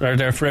rules are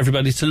there for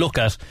everybody to look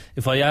at.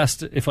 If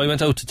I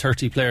went out to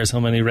 30 players how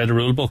many read a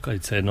rule book,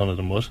 I'd say none of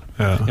them would.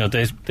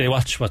 They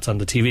watch what's on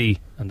the TV,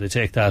 and they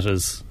take that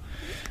as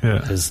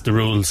the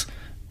rules.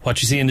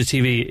 What you see in the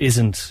TV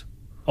isn't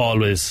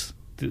always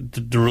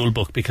the rule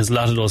book, because a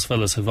lot of those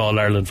fellas have All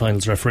Ireland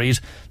finals refereed.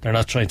 They're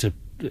not trying to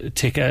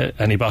tick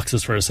any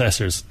boxes for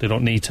assessors. They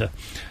don't need to.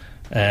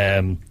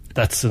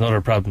 That's another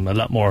problem. A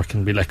lot more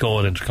can be let go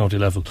at inter-county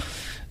level.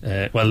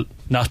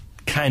 Not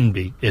can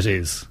be, it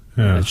is.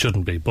 It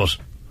shouldn't be, but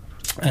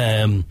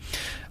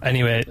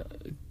anyway,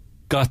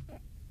 got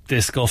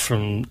this guff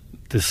from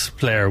this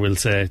player, we'll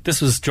say.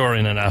 This was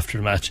during and after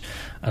the match,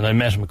 and I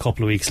met him a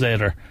couple of weeks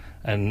later,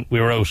 and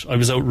we were out. I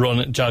was out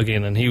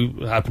jogging, and he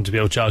happened to be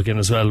out jogging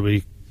as well.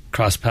 We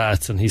crossed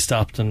paths, and he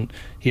stopped and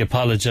he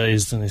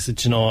apologised, and he said,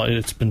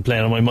 it's been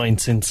playing on my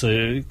mind since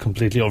I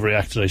completely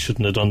overreacted. I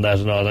shouldn't have done that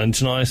and all. And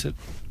I said,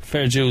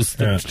 fair dues,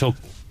 that took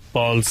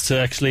balls to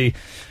actually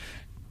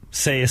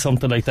say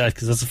something like that,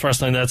 because that's the first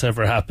time that's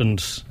ever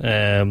happened,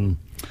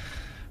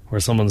 where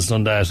someone's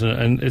done that,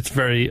 and it's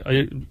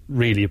I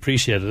really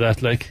appreciated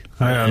that.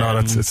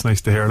 It's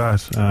nice to hear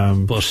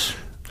that. But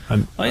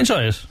I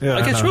enjoy it.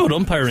 I'll get through it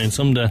umpiring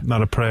someday.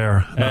 Not a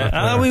prayer.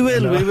 We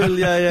will.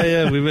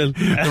 Yeah, we will.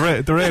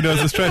 The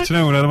radio's a stretch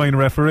now, and I don't mind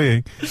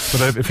refereeing.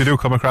 But if you do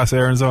come across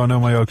Aaron's Own,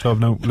 my old club,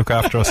 now look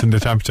after us in the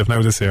championship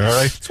now this year,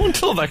 alright? It's one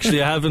club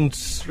actually I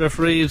haven't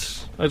refereed.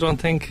 I don't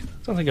think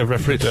I've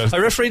refereed. I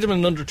refereed them in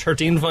an under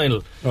 13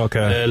 final.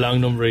 Okay. A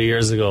long number of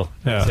years ago.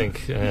 I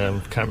think.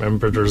 Can't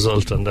remember the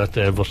result on that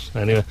day, but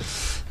anyway,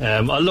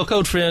 I'll look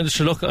out for you.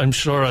 I'm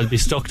sure I'll be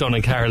stuck down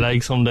a car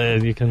leg someday,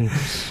 and you can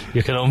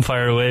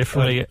umpire away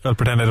from me. I'll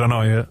pretend I don't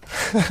know you.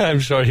 I'm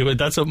sure you would.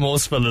 That's what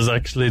most fellas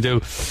actually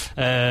do.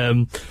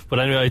 But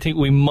anyway, I think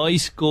we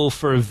might go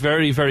for a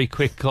very, very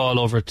quick call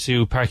over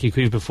to Páirc Uí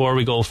Chaoimh before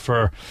we go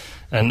for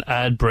an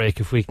ad break.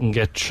 If we can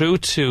get through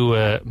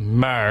to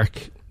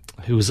Mark,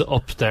 who's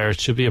up there. It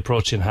should be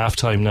approaching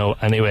half-time now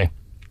anyway.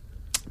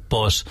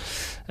 But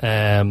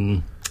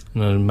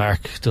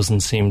Mark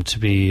doesn't seem to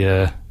be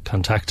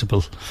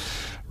contactable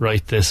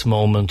right this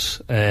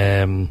moment.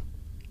 We'll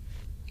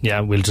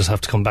just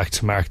have to come back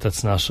to Mark.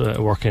 That's not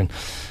working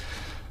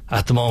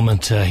at the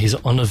moment. He's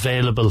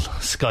unavailable,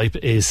 Skype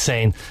is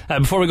saying.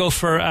 Before we go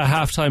for a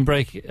half-time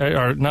break,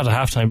 or not a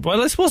half-time,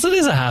 well, I suppose it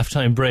is a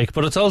half-time break,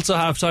 but it's also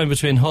half-time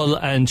between Hull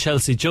and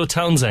Chelsea. Joe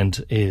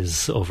Townsend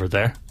is over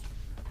there.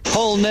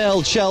 Hull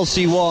 0,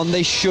 Chelsea 1.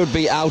 This should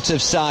be out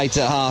of sight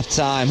at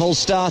half-time. Hull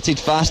started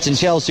fast and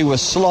Chelsea were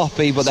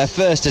sloppy, but their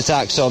first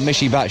attack saw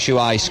Michy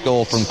Batshuayi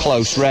score from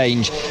close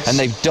range, and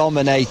they've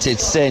dominated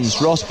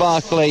since. Ross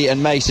Barkley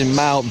and Mason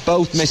Mount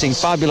both missing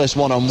fabulous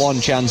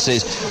one-on-one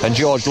chances, and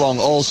George Long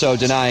also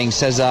denying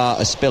Cesar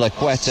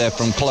Azpilicueta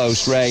from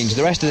close range.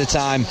 The rest of the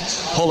time,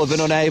 Hull have been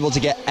unable to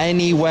get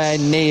anywhere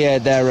near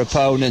their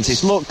opponents.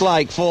 It's looked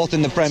like fourth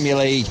in the Premier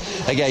League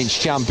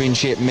against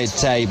Championship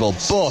mid-table,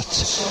 but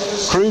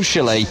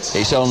crucially,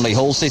 it's only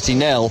Hull City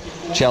 0,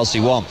 Chelsea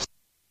 1.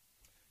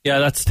 Yeah,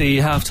 that's the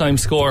half-time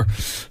score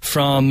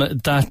from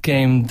that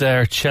game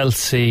there.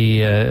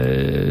 Chelsea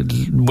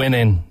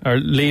winning, or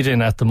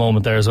leading at the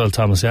moment there as well,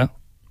 Thomas, yeah?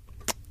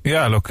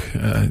 Yeah, look,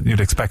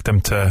 you'd expect them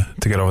to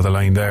get over the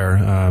line there.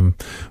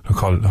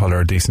 Hull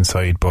are a decent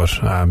side, but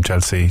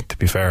Chelsea, to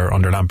be fair,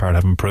 under Lampard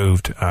have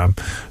improved.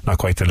 Not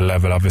quite to the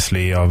level,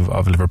 obviously,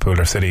 of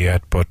Liverpool or City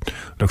yet, but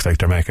looks like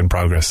they're making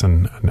progress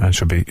and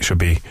should be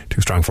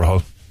too strong for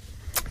Hull.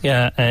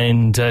 Yeah,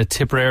 and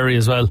Tipperary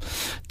as well.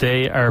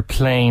 They are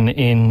playing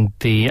in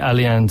the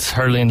Allianz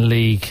Hurling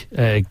League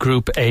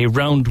Group A,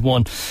 Round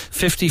 1.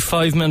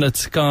 55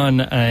 minutes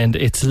gone, and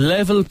it's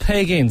level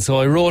pegging. So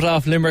I wrote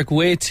off Limerick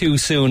way too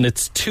soon.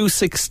 It's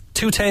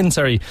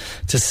 210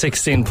 to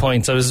 16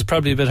 points. I was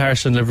probably a bit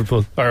harsh on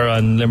Liverpool, or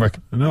on Limerick.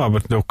 No,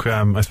 but look,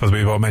 I suppose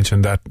we've all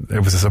mentioned that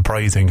it was a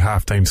surprising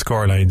half-time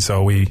scoreline,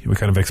 so we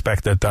kind of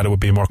expected that it would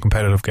be a more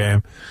competitive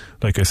game.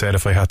 Like I said,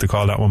 if I had to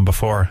call that one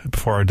before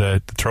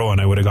the throw-in,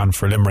 I would have gone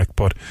for Limerick,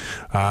 but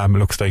it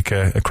looks like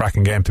a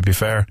cracking game, to be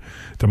fair.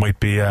 There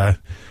might be a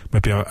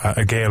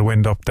gale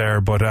wind up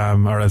there, but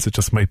or else it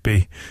just might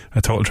be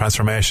a total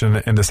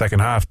transformation in the second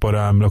half, but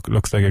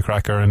looks like a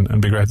cracker,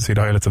 and be great to see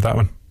the highlights of that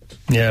one.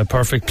 Yeah,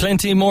 perfect.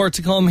 Plenty more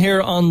to come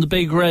here on the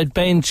Big Red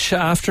Bench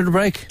after the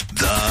break.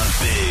 The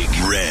Big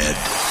Red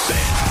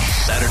Bench,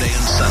 Saturday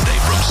and Sunday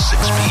from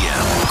 6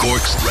 p.m.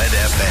 Cork's Red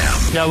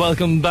FM. Yeah,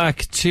 welcome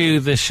back to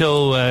the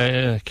show.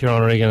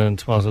 Kieran Regan and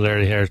Tomas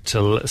O'Leary here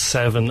till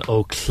 7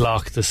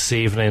 o'clock this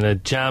evening. A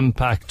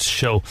jam-packed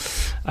show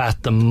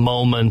at the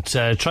moment.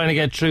 Trying to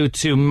get through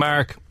to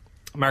Mark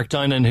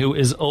Dinan, who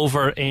is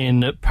over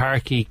in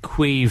Páirc Uí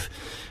Chaoimh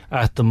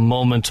at the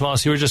moment.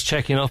 Tomas, you were just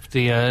checking up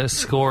the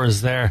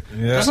scores there.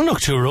 Yeah. Doesn't look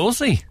too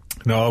rosy.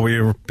 No,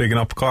 we were bigging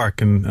up Cork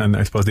and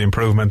I suppose the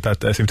improvement that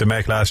they seemed to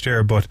make last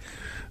year, but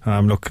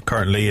look,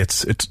 currently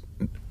it's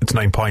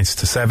 9 points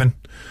to 7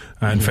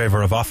 in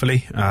favour of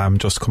Offaly,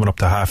 just coming up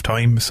to half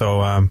time.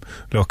 So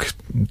look,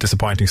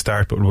 disappointing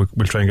start, but we'll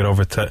try and get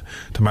over to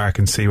Mark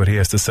and see what he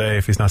has to say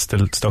if he's not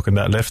still stuck in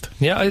that lift.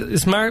 Yeah,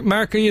 is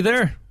Mark, are you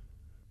there?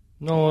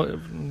 No,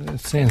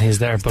 it's saying he's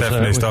there, but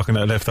definitely stuck in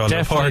that lift. All the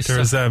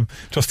reporters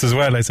just as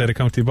well. I said the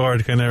county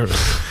board kind of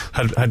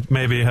had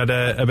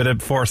a bit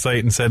of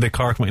foresight and said that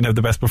Cork mightn't have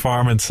the best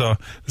performance, so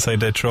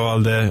decided they'd throw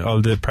all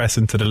the press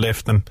into the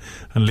lift and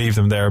leave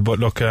them there. But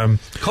look,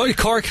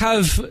 Cork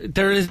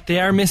they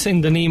are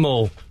missing the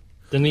Nemo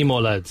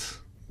lads.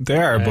 They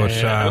are, but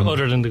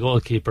other than the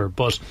goalkeeper,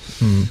 but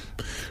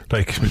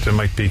like there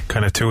might be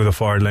kind of two of the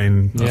forward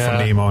line from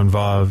Nemo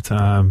involved.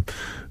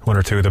 One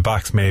or two of the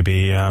backs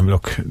maybe.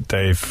 Look,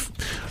 they've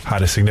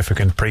had a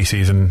significant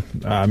pre-season,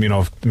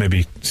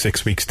 maybe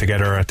 6 weeks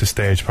together at this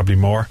stage, probably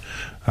more.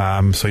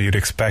 So you'd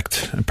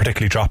expect,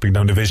 particularly dropping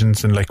down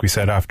divisions, and like we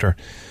said, after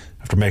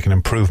making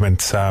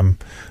improvements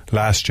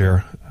last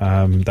year,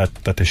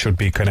 that they should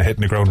be kind of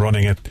hitting the ground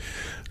running. It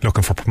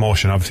looking for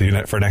promotion, obviously,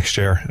 for next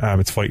year.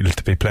 It's vital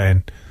to be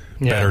playing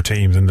better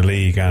teams in the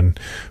league, and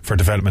for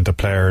development of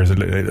players. I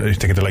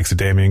think of the likes of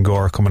Damien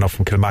Gore coming up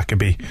from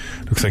Kilmackabie,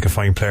 looks like a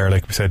fine player.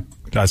 Like we said,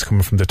 lads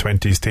coming from the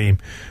 20s team,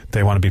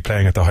 they want to be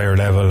playing at the higher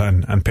level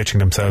and pitching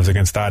themselves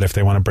against that if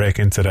they want to break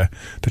into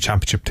the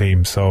championship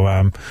team.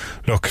 So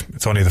look,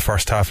 it's only the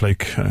first half.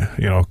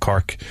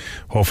 Cork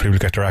hopefully will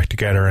get their act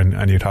together,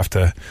 and you'd have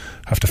to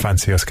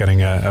fancy us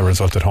getting a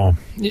result at home.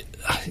 You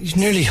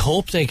nearly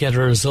hope they get a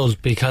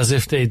result, because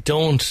if they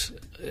don't,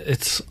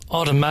 it's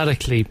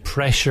automatically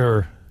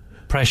pressure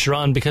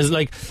on, because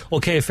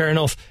okay, fair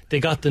enough, they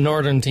got the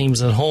northern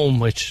teams at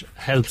home, which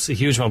helps a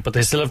huge amount, but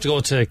they still have to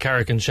go to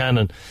Carrick and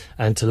Shannon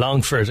and to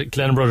Longford.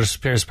 Glen Brothers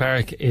Pierce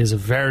Park is a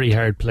very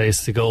hard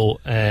place to go.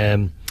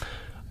 I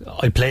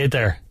played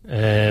there,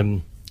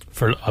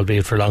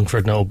 albeit for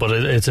Longford now, but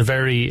it's a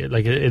very,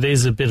 it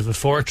is a bit of a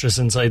fortress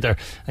inside there.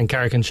 And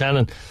Carrick and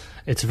Shannon,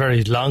 it's a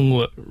very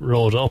long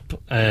road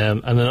up,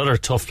 and another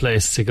tough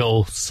place to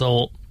go.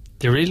 So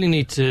they really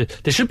need to.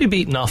 They should be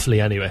beaten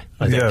Offaly anyway,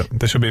 I think. Yeah,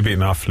 they should be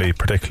beaten Offaly,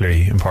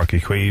 particularly in Páirc Uí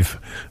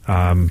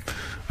Chaoimh.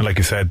 And like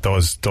you said,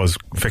 those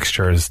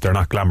fixtures, they're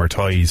not glamour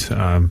ties.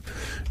 I've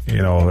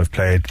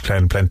played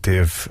plenty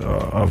of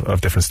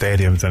different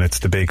stadiums, and it's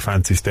the big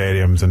fancy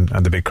stadiums and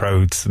the big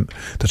crowds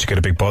that you get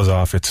a big buzz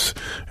off. It's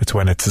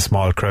when it's a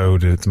small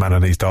crowd, it's man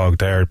and his dog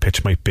there,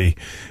 pitch might be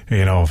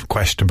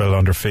questionable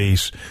under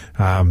feet,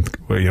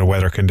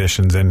 weather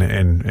conditions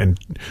in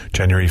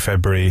January,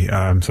 February,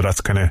 so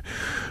that's kind of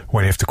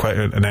when you have to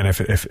and then if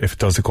it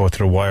does go to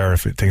the wire,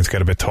 if things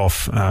get a bit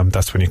tough,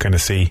 that's when you kind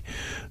of see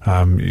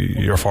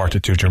your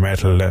fortitude, your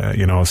mettle,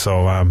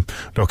 so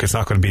look, it's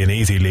not going to be an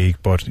easy league,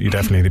 but you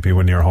definitely need to be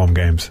winning your home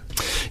games.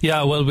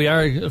 Yeah, well, we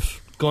are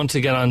going to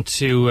get on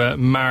to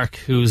Mark,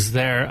 who's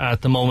there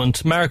at the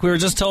moment. Mark, we were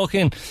just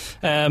talking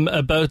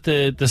about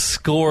the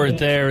score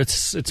there.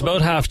 It's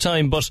about half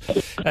time, but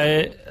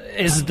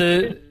is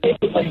the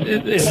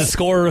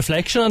score a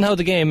reflection on how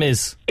the game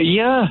is?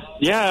 Yeah,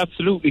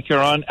 absolutely,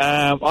 Kieran.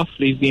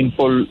 Offaly's been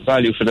full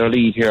value for their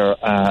lead here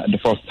in the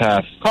first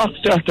half. Cork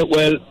started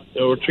well.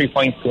 There were 3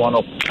 points to 1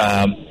 up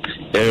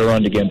earlier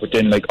on the game, but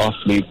then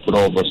Offaly put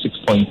over 6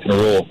 points in a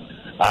row.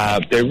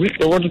 They were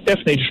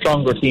definitely the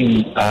stronger team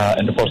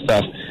in the first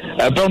half.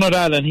 Bernard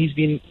Allen, he's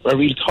been a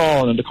real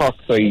thorn on the Cork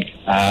side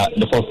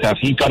in the first half.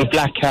 He got a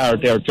black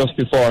card there just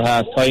before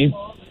half time.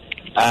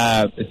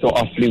 So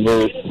Offaly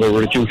were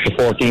reduced to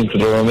 14 for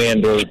the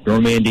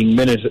remaining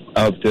minute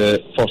of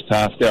the first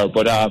half there.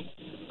 But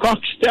Cork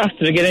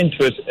started to get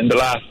into it in the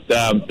last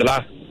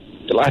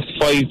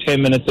 5-10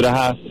 minutes of the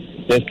half.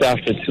 They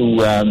started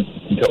to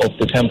up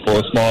the tempo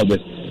a small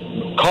bit.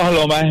 Carl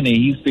O'Mahony,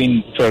 he's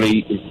been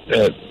probably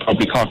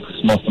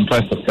Cork's most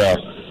impressive player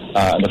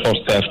in the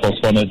first half. Was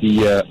one of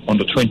the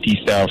under 20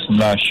 stars from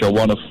last year,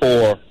 one of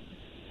 4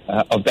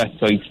 of that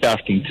side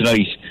starting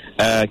tonight.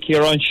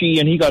 Kieran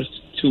Sheehan, he got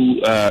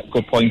 2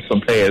 good points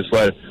from play as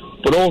well.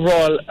 But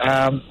overall,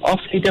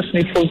 Offaly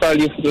definitely full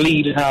value for the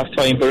lead at half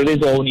time, but it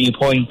is only a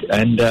point,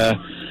 and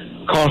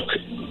Cork,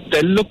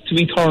 they look to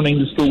be turning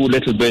the screw a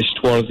little bit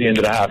towards the end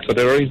of the half, so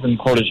there is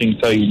encouraging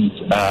signs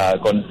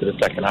going into the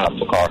second half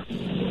for Cork.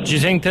 Do you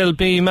think there'll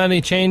be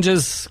many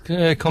changes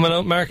coming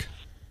out, Mark?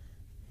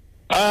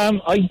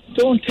 I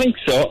don't think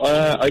so.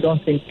 I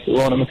don't think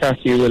Ronan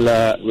McCarthy will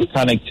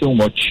panic too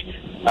much.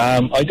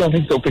 I don't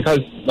think so, because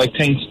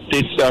things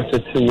did start to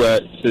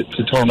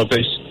turn a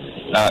bit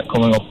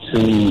coming up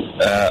to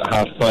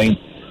half time.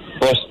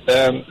 But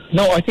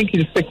no, I think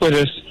he'll stick with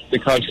it,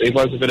 because it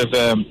was a bit of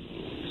a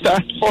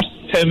start. First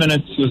 10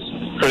 minutes was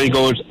pretty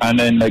good, and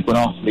then when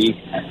Offaly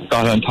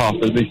got on top,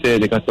 as they say,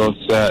 they got those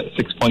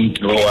 6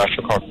 points in a row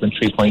after Cork went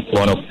 3 points to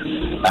 1 up.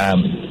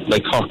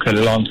 Cork had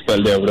a long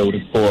spell there without a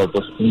score,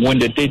 but when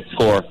they did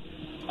score,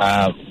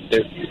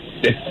 they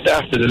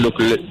started to look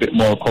a little bit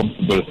more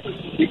comfortable.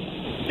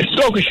 It's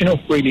sluggish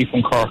enough really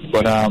from Cork,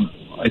 but I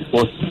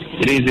suppose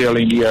it is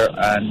early in the year,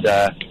 and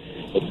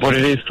but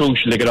it is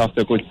crucial to get off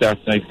to a good start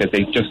tonight, because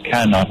they just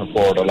cannot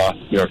afford a loss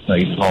here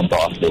tonight at home to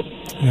Offaly.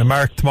 Yeah,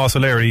 Mark, Tomás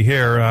O'Leary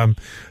here.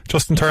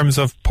 Just in terms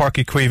of Páirc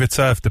Uí Chaoimh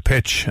itself, the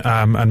pitch,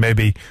 and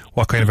maybe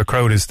what kind of a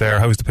crowd is there,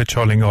 how's the pitch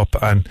holding up,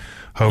 and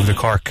how have the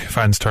Cork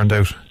fans turned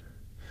out?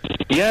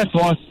 Yeah,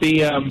 Tomás,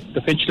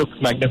 the pitch looks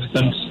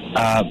magnificent.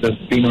 There's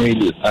been a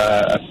real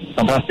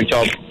fantastic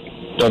job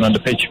done on the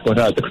pitch, but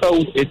the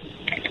crowd, it's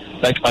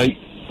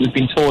we've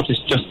been told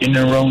it's just in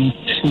and around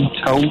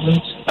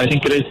 2,000, I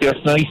think it is here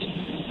tonight.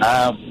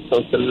 So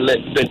it's a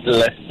little bit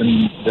less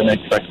than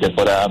expected,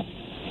 but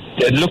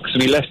it looks to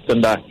be less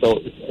than that. So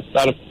it's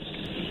not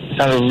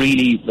a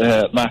really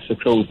massive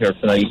crowd here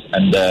tonight,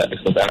 and I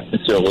suppose the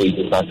atmosphere-wise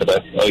is not the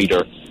best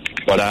either.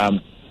 But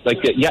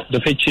the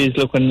pitch is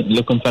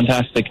looking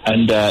fantastic,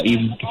 and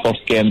even the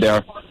first game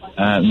there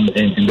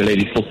in the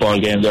ladies' football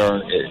game there,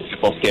 the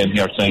first game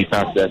here tonight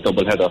after that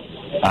double header,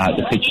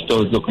 the pitch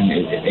does look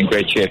in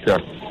great shape here.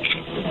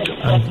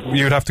 And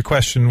you'd have to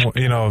question,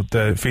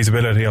 the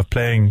feasibility of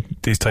playing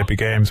these type of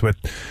games with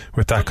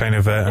that kind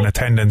of an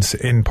attendance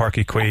in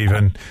Páirc Uí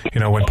Chaoimh,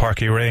 and when Páirc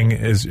Uí Ring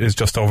is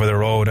just over the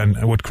road, and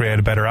it would create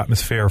a better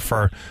atmosphere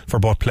for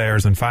both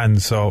players and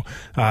fans. So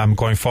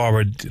going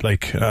forward,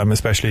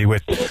 especially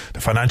with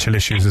the financial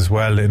issues as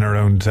well in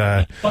around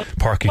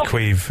Páirc Uí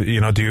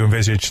Chaoimh, do you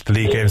envisage the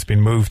league games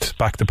being moved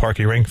back to Páirc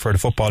Uí Ring for the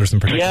footballers in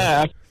particular?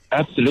 Yeah,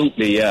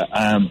 absolutely. Yeah,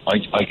 I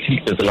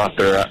think there's a lot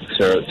there.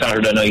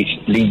 Saturday night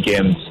league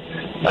games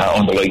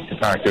on the lights of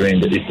Páirc Uí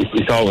Ring.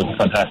 It's always a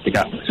fantastic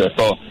atmosphere.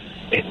 So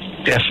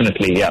it's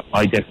definitely,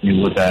 I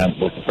definitely would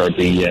prefer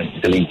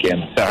the league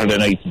game. Saturday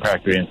night in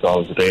Páirc Uí Ring is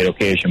always a great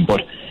occasion.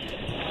 But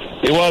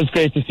it was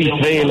great to see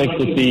today,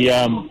 with the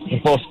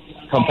first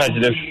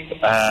competitive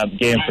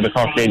game for the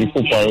Cork Ladies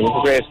football. It was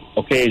a great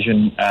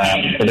occasion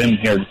for them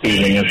here this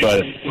evening as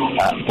well.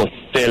 But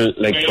still,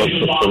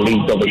 for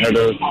league double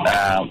headers,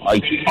 I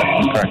think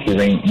Páirc Uí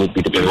Ring would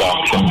be the better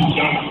option.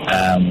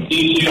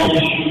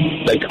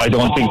 I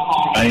don't think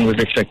anyone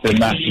would expect a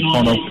massive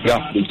turn up for the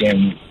Offaly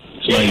game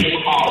tonight,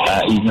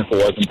 even if it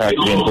wasn't Páirc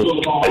Uí Ring. But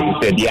as you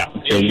said, the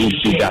atmosphere would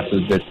be that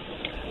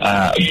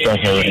a bit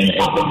better in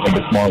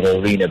the smaller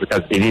arena,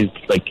 because it is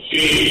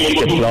it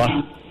gets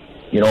lost.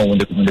 When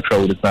the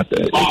crowd is not the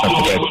best,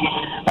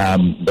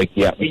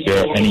 the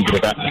atmosphere, any bit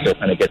of atmosphere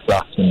kind of gets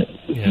lost in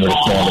the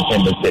small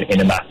attendance in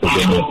a massive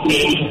venue.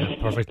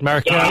 Yeah, perfect.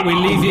 Mark,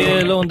 we'll leave you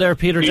alone there.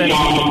 Peter Dennis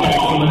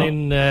coming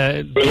in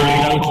very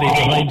loudly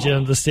behind you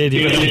in the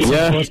stadium.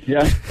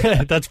 Yeah.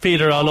 That's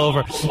Peter all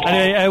over.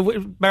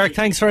 Anyway, Mark,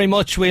 thanks very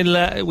much.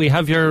 We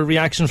have your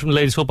reaction from the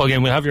ladies football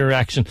game. We'll have your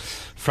reaction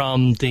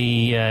from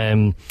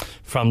the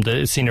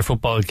senior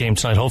football game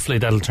tonight. Hopefully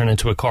that'll turn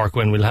into a Cork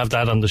win. We'll have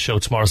that on the show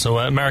tomorrow.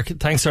 So Mark,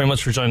 thanks very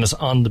much for joining us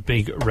on the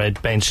big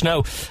red bench.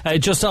 Now,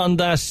 just on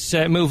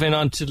that, moving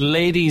on to the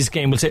ladies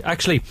game, we'll say,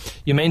 actually,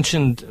 you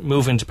mentioned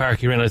moving to Páirc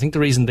Uí Ring. I think the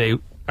reason they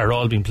are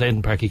all being played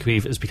in Páirc Uí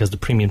Chaoimh is because the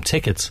premium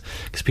tickets,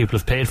 because people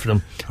have paid for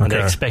them, and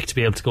they expect to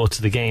be able to go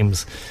to the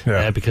games,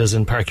 because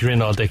in Páirc Uí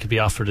Ring all they could be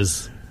offered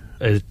is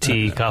a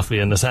tea, coffee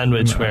and a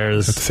sandwich,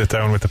 whereas to sit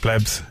down with the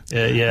plebs.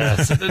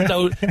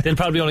 No, they'll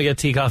probably only get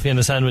tea, coffee and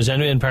a sandwich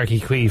anyway in Páirc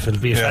Uí Chaoimh.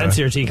 It'll be a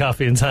fancier tea,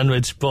 coffee and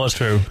sandwich, but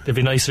there'll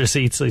be nicer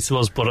seats, I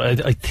suppose.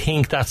 But I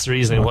think that's the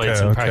reason why it's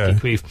in Páirc Uí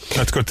Chaoimh.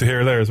 That's good to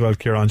hear there as well.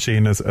 Kieran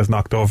Sheehan has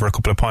knocked over a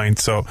couple of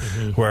points, so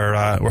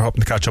we're hoping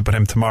to catch up with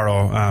him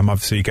tomorrow.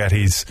 Obviously get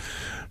his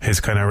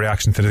kind of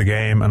reaction to the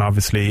game, and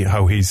obviously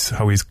how he's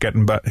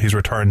getting back, he's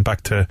returned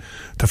back to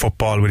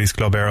football with his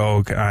club Éire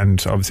Óg,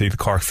 and obviously the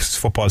Cork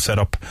football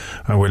setup.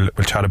 We'll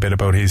chat a bit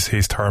about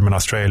his term in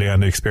Australia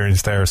and the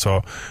experience there,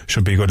 so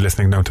should be good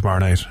listening now tomorrow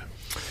night.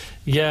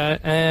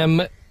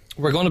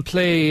 We're going to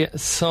play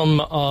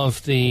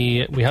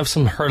we have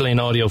some hurling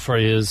audio for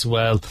you as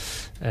well.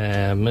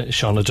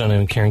 Sean O'Donoghue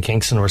and Kieran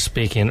Kingston were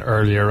speaking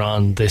earlier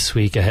on this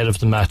week ahead of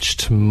the match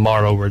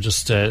tomorrow. We're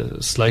just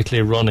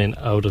slightly running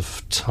out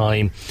of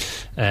time,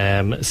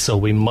 so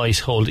we might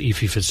hold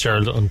Aoife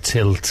Fitzgerald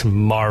until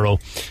tomorrow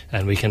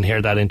and we can hear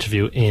that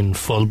interview in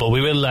full. But we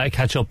will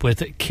catch up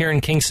with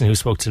Kieran Kingston, who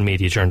spoke to the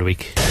media during the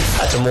week.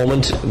 At the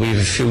moment we have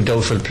a few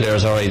doubtful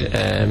players,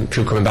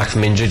 few coming back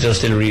from injury. They're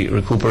still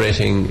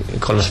recuperating.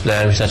 Colin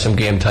Spillane, who's had some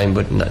game time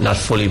but not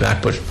fully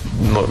back, but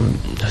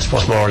I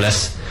suppose more or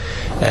less.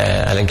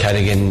 Alan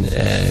Cadigan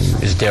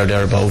is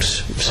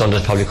thereabouts.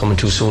 Sunday's probably coming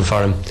too soon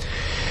for him.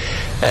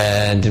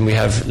 And then we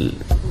have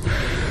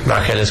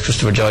Mark Ellis,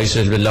 Christopher Joyce, a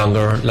little bit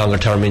longer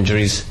term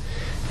injuries,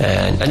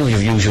 and we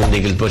have usual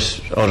niggles,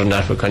 but other than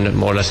that we kind of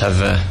more or less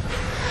have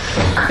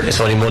it's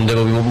only Monday,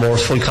 but we have more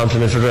full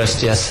complement for the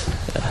rest. Yes.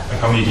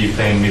 How many do you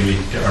play in midweek?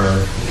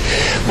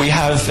 We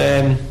have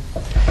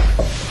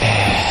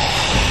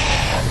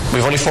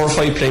we've only 4 or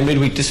 5 playing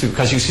midweek this week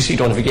because UCC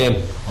don't have a game.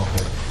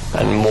 Okay.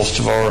 And most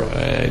of our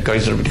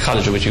guys that are with the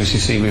college are with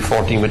UCC. We have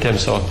 14 with them,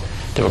 so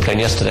they were playing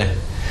yesterday.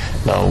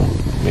 Now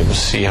we will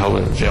see how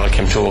they all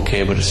came through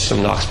okay, but there's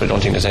some knocks, but I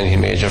don't think there's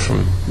anything major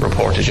from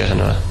reported yet.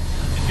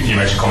 If you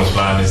mentioned Colm's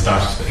plan, is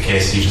that a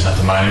case you just have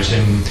to manage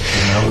him?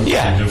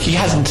 Yeah, he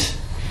hasn't.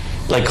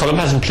 Colm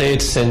hasn't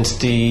played since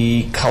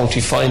the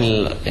county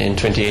final in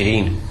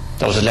 2018.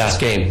 That was his last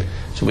game,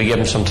 so we gave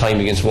him some time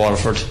against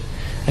Waterford.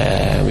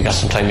 We got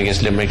some time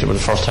against Limerick. That was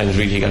the first time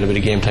really he got a bit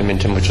of game time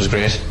into him, which was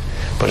great.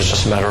 But it's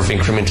just a matter of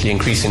incrementally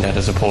increasing that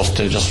as opposed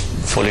to just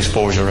full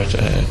exposure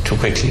too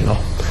quickly,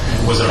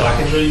 Was there a back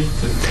injury?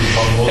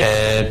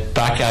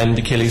 Back and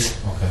Achilles.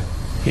 Okay.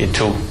 He had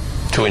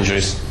two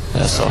injuries,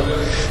 so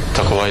it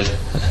took a while.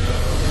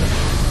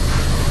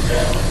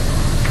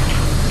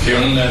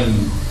 Kieran,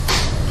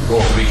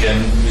 over the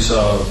weekend we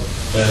saw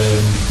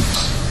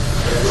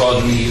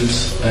Gordon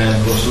Neves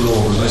and Russell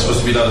Rovers, and I suppose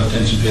to be a lot of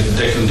attention paid to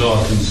Declan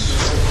Dalton's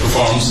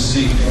performance to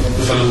see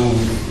the fellow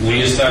who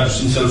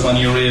re-established himself on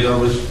your radar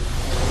with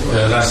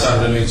last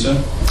Saturday night, sir?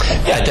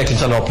 Yeah,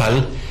 Declan's on our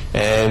panel,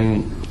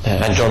 and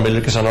John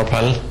Millick is on our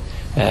panel,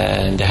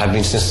 and they have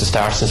been since the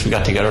start, since we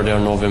got together there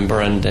in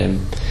November, and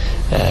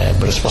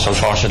but I suppose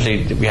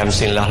unfortunately we haven't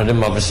seen a lot of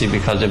them, obviously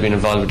because they've been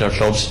involved with their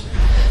clubs.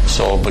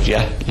 So, but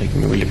yeah, like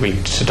we'll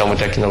sit down with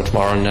Declan now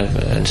tomorrow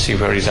and see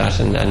where he's at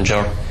and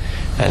Ger,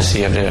 and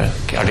see are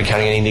they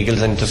carrying any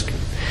niggles, and just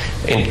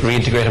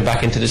reintegrate him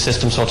back into the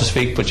system, so to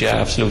speak. But yeah,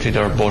 absolutely,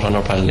 they're both on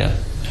our panel. Yeah.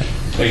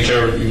 Like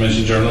Ger, you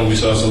mentioned Ger, we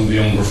saw some of the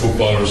younger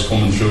footballers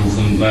coming through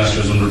from last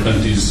year's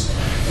under-20s.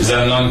 Is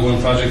that an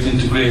ongoing project,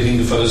 integrating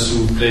the fellas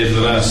who played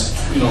the last,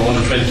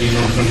 under-20 and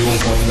under-21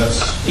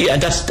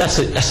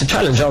 point? That's a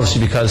challenge,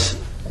 obviously, because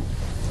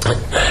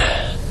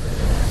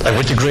like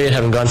with the grade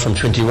having gone from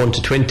 21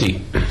 to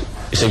 20,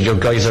 it's like your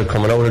guys are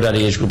coming out of that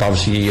age group,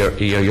 obviously a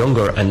year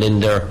younger, and then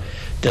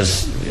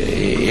there's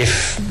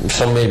if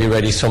some may be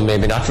ready, some may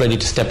be not ready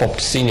to step up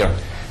to senior.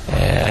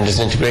 And there's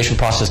an integration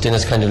process. Then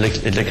it's kind of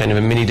like kind of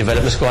a mini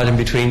development squad in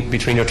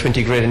between your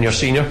 20 grade and your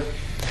senior.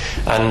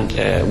 And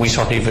we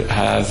certainly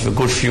have a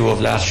good few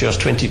of last year's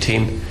 20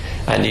 team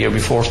and the year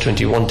before's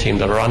 21 team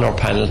that are on our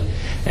panel,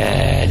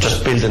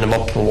 just building them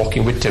up and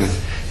working with them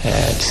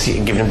to see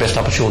and giving them best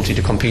opportunity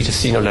to compete at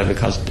senior level,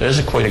 because there is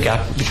quite a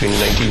gap between a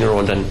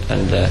 19-year-old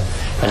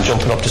and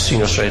jumping up to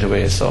senior straight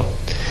away. So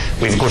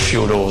we have a good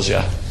few of those,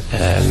 yeah.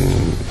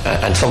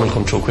 And some will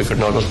come through quicker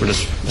than others, but I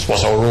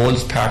suppose our role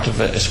as part of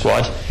a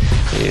squad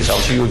is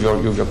obviously you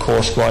have your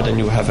core squad, and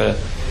you have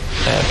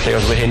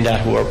players within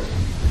that who are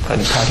kind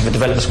of part of a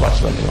development squad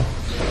as well.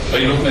 Are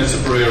you looking at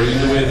Tipperary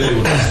in the way they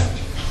would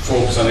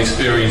focus on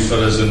experienced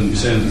fellas and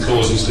saying the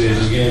closing stage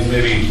of the game,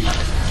 maybe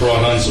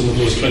brought on some of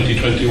those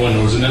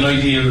 20-21-year-olds? In an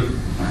ideal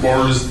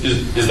world,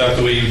 is that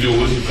the way you do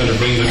it? You kind of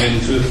bring them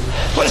into it?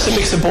 Well, it's a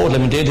mix of both. I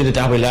mean, they did it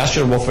that way last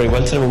year and worked very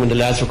well to them. When the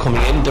lads were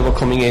coming in, they were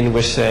coming in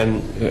with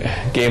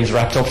games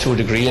wrapped up to a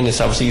degree, and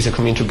it's obviously easier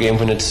coming into a game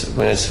when you're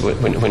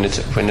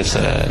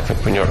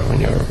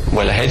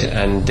well ahead.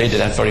 And they did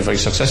that very, very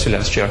successfully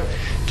last year.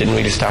 Didn't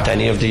really start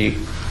any of the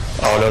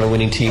all-Ireland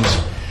winning teams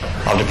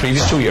of the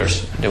previous 2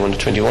 years. They won the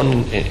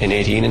 21 in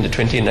 18 and the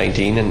 20 in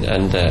 19,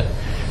 and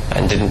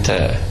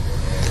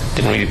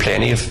didn't really play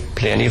any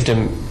of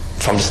them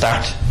from the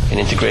start and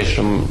integrated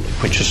them,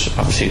 which is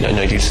obviously an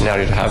ideal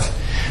scenario to have.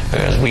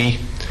 Whereas we, I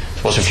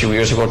suppose a few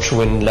years ago,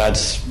 threw in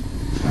lads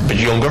a bit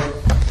younger,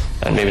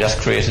 and maybe that's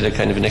created a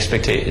kind of an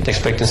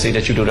expectancy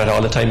that you do that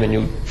all the time, and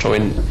you throw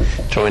in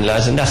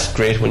lads, and that's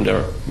great when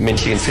they're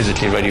mentally and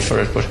physically ready for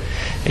it. But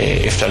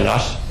if they're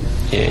not,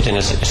 then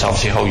it's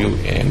obviously how you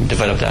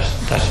develop that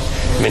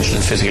mental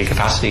and physical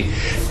capacity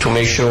to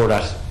make sure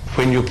that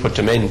when you put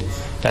them in,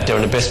 that they're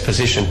in the best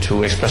position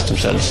to express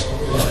themselves.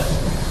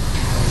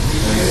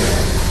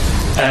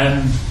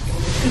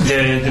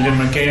 The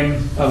Limerick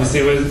game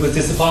obviously was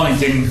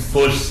disappointing,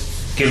 but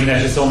given that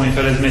there's so many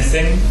fellas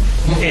missing,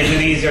 is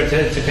it easier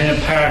to kind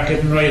of park it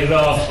and write it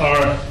off,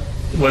 or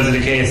was it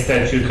a case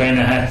that you kind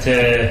of had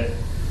to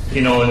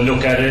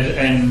look at it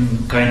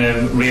and kind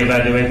of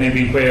reevaluate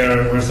maybe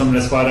where some of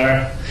the squad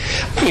are?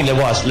 I mean, there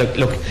was.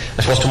 Look,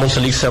 I suppose 2 months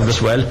of league served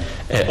us well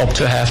up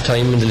to half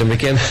time in the Limerick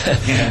game.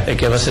 Yeah. It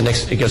gave us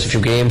a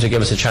few games. It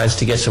gave us a chance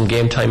to get some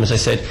game time, as I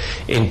said,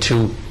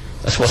 into,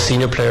 I suppose,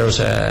 senior players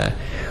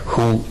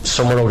who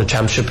some were out of the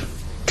championship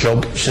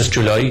club since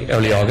July,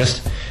 early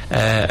August,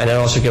 and it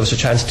also gave us a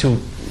chance to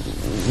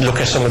look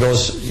at some of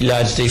those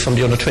lads from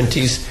the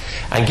under-20s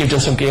and give them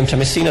some game time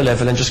at senior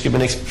level and just give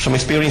them some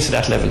experience at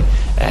that level,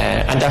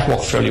 and that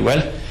worked fairly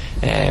well.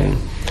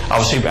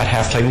 Obviously at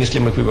half time against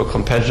Limerick we were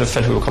competitive,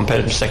 felt we were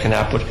competitive in the second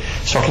half, but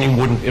certainly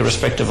wouldn't,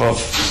 irrespective of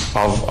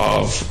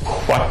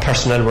what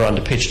personnel were on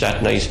the pitch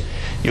that night,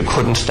 you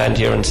couldn't stand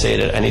here and say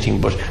that anything,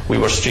 but we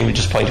were extremely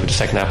disappointed with the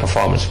second half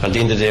performance. At the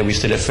end of the day we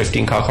still had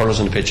 15 Cork hurlers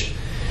on the pitch,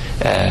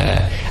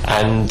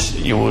 and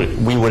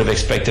we would have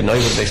expected, and I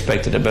would have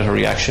expected a better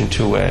reaction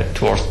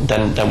towards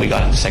than we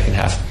got in the second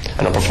half,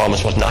 and our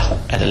performance was not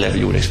at a level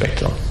you would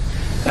expect.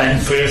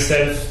 And for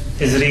yourself,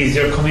 is it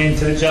easier coming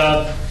into the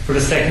job for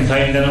the second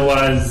time than it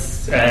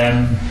was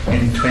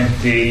in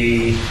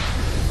 20?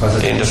 Was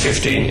it in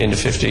the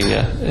 15?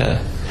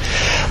 Yeah.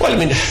 Well, I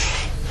mean,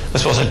 I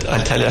suppose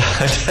I'll tell you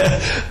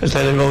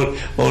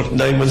about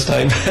 9 months'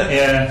 time.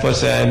 Yeah.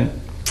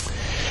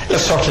 But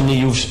certainly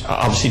you've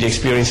obviously the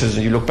experiences,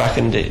 and you look back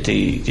and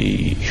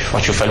the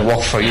what you felt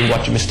worked for you,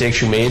 what the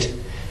mistakes you made,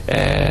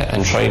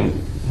 and try and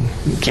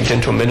keep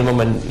them to a minimum,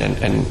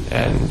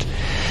 and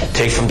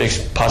take from the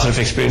positive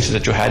experiences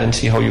that you had and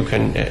see how you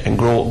can and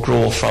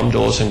grow from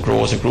those and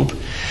grow as a group.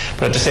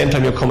 But at the same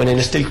time, you're coming in,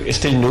 it's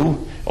still new.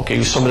 Okay,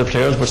 you some of the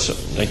players,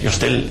 but you're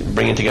still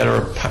bringing together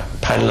a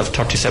panel of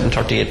 37,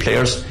 38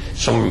 players.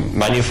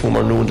 Many of whom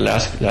are new in the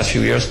last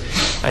few years,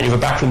 and you have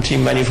a backroom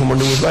team, many of whom are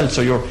new as well.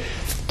 So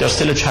there's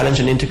still a challenge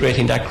in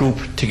integrating that group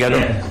together.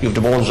 Yeah. You have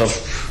the bones of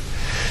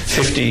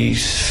 50,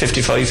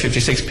 55,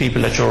 56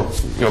 people that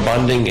you're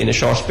bonding in a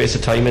short space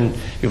of time, and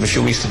you have a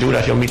few weeks to do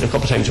that. You're meeting a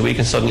couple of times a week,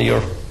 and suddenly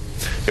you're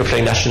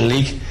playing National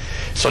League.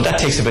 So that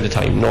takes a bit of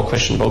time, no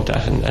question about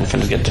that, and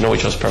fellas get to know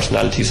each other's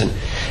personalities, and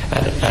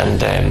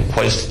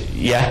whilst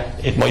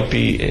it might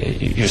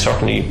be you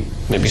certainly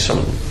maybe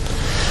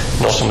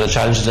know some of the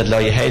challenges that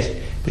lie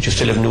ahead, but you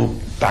still have new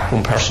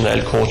backroom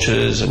personnel,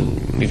 coaches, and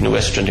we've new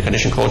strength and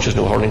condition coaches,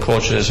 new hurling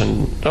coaches,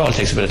 and it all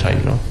takes a bit of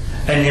time,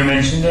 And you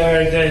mentioned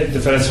there the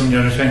fellas from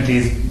the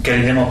under-20s,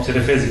 getting them up to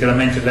the physical and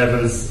mental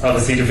levels.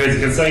 Obviously the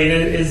physical side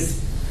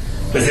is,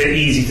 let's say,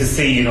 easy to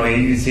see.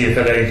 You see a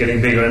fella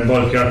getting bigger and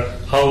bulkier.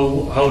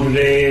 How do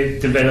they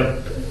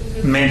develop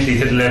mentally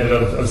to the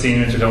level of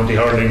senior inter-county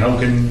hurling? How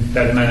can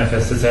that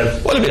manifest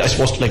itself? Well, I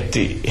suppose like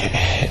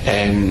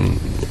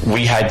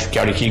we had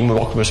Gary Keegan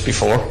working with us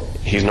before.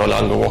 He's no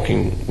longer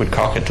working with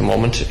Cork at the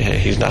moment.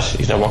 He's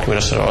not working with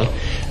us at all.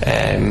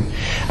 And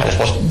I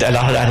suppose a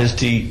lot of that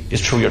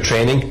is through your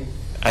training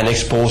and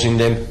exposing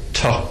them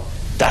to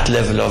that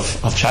level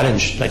of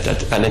challenge like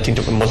that. And I think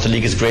the Munster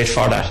League is great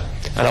for that.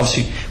 And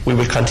obviously we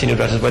will continue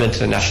that as well into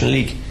the National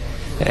League.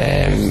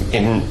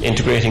 In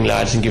integrating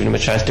lads and giving them a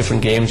chance,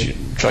 different games,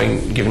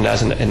 trying giving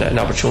lads an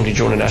opportunity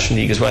during the National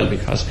League as well,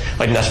 because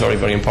I think that's very,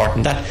 very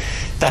important.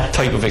 That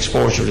type of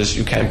exposure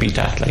you can't beat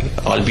that. Like,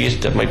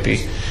 albeit there might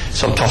be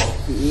some tough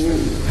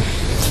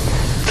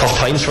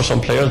times for some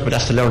players, but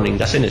that's the learning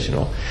that's in it,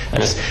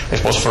 And I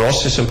suppose for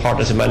us it's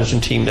important as a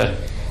management team that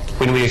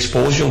when we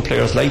expose young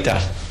players like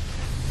that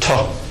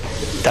to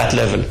that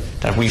level,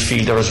 that we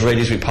feel they're as ready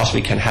as we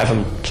possibly can have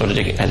them, so that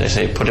they can, as I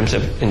say, put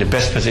themselves in the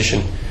best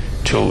position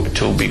to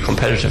be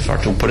competitive or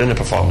to put in a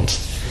performance.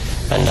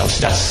 And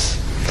obviously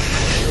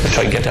I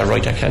try and get that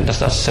right.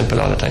 That's not simple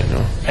all the time,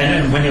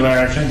 And when you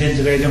are trying to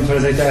integrate young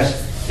players like that,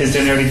 is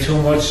there nearly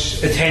too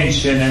much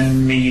attention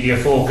and media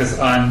focus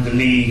on the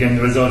league and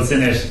the results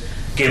in it,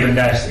 given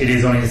that it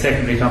is only a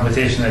secondary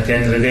competition at the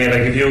end of the day?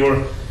 Like if you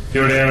were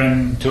there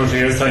in 2 or 3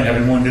 years' time,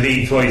 having won the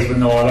league twice with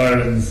no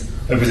All-Irelands,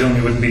 I presume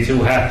you wouldn't be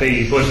too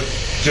happy. But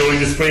during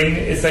the spring,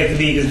 it's like the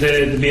league is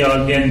the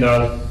be-all, the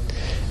end-all.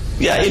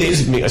 Yeah, it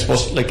is. I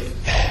suppose like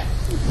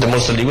the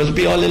Munster League will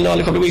be all in all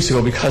a couple of weeks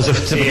ago because of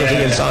everything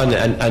else on,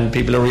 and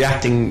people are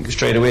reacting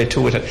straight away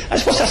to it. I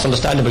suppose that's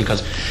understandable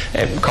because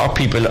Cork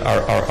people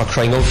are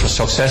crying out for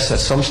success at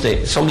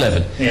some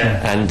level.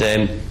 Yeah. And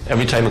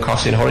every time a Cork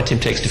Senior hurling team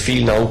takes the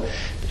field now,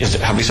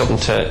 have we something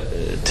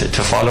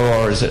to follow,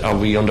 or are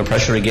we under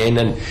pressure again?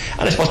 And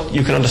I suppose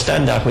you can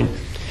understand that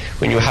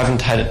when you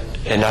haven't had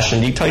a National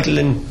League title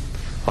in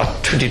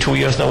 22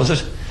 years now, is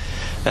it?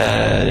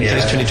 It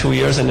is 22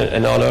 years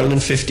and All Ireland in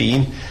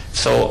 15,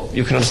 so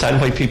you can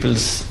understand why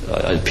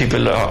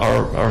people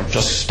are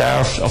just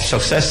starved of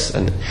success.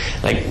 And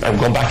like, I'm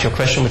going back to your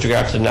question with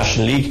regard to the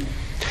National League.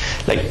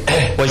 Like,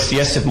 whilst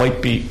yes, it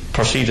might be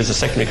perceived as a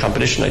secondary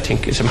competition, I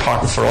think it's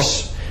important for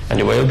us, and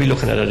the way I'll be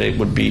looking at it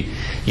would be,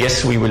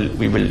 yes, we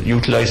will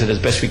utilise it as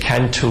best we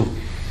can to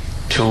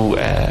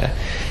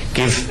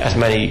give as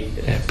many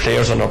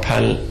players on our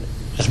panel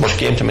as much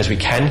game time as we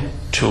can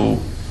to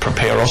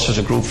prepare us as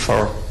a group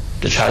for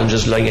the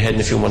challenges lying ahead in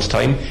a few months'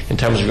 time in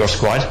terms of your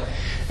squad.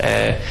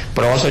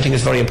 But also I think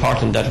it's very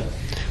important that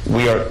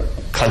we are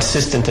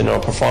consistent in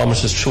our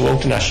performances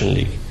throughout the National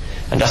League,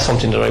 and that's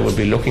something that I would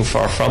be looking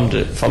for from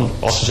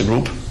us as a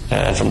group,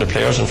 and from the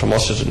players and from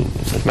us as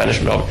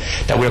management,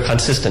 that we are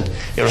consistent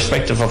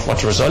irrespective of what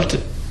the result.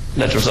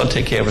 Let the result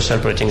take care of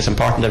itself, but I think it's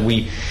important that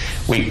we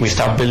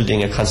start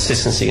building a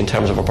consistency in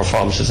terms of our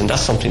performances, and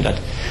that's something that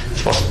I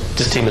suppose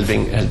this team has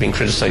been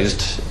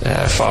criticised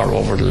far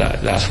over the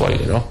last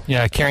while,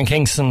 Yeah, Kieran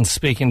Kingston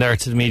speaking there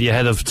to the media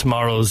ahead of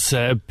tomorrow's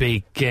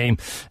big game.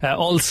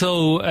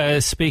 Also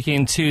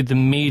speaking to the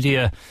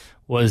media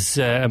was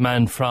a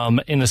man from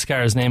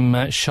Inniscar's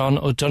named Sean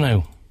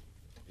O'Donoghue.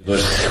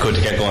 Good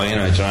to get going,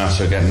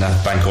 after getting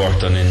that bank of work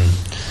done in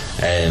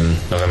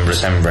November,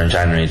 December and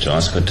January.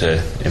 It's good to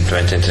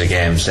implement into the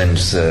games, then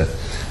just I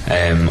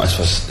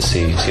suppose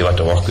see what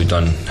the work we've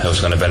done, how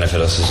it's going to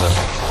benefit us as well.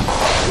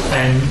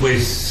 And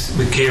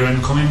with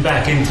Kieran coming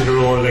back into the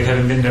role, like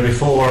having been there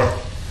before,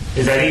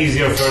 is that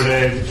easier for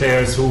the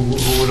players who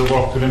would have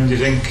worked with him, do you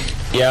think?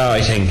 Yeah,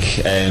 I think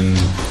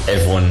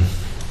everyone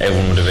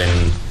would have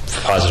been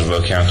positive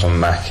about Kieran coming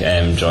back.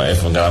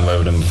 Everyone got on well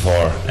with him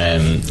before,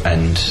 and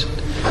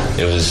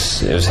it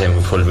was him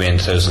who pulled me in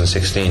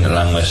 2016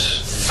 along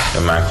with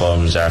Mark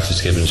Holmes, Arthur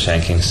Skibbons,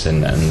 Shane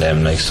Kingston and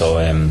them. I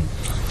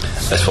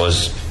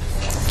suppose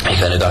he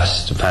kind of got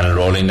the panel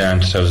rolling there in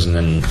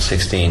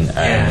 2016,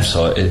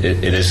 so it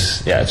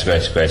is, it's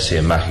great to see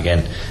him back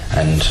again,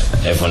 and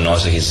everyone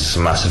knows that he's a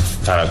massive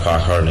fan of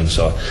Cork hurling,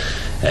 so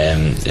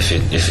if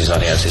he's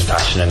nothing else, he's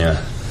passion anyway.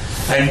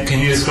 And can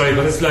you describe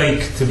what it's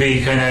like to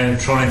be kind of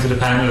thrown into the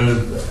panel,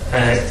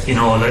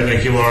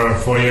 like you were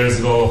 4 years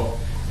ago,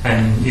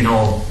 and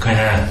kind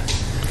of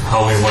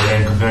how we were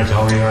then compared to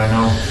how we are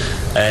now?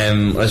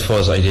 I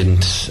suppose I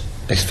didn't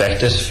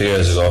expect it a few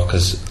years ago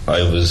because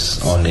I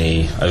was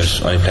only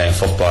playing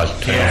football.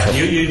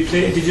 You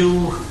did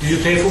you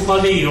play football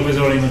league or was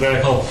it only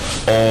McGrath Cup?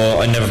 Oh,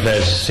 I never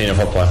played senior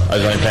football. I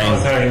was only playing.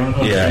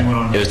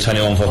 It was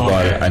 21 football,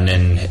 and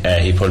then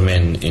he pulled me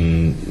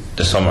in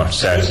the summer,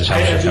 started the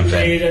championship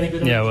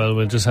campaign. Yeah, well,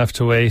 we'll just have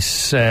to wait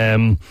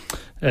to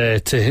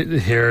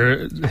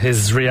hear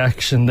his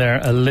reaction there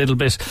a little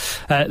bit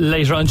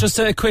later on. Just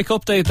a quick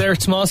update there,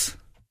 Tomas.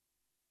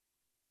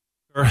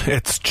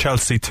 It's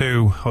Chelsea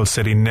 2, Hull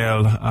City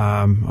 0.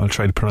 I'll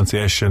try the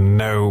pronunciation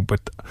now, but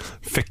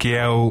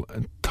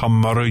Fikiao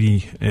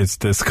Tomori is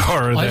the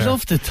scorer there. I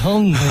love the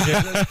tongue.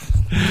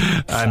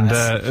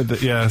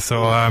 And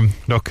so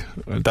look,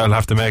 they'll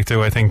have to make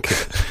do. I think,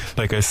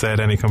 like I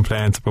said, any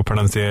complaints about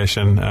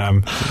pronunciation,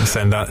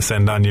 send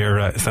on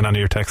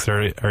your text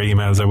or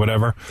emails or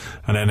whatever.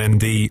 And then in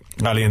the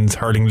Allianz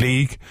Hurling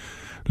League,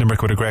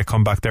 Limerick with a great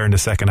comeback there in the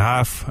second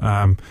half,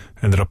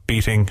 ended up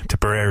beating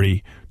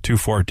Tipperary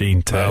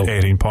 214 to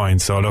 18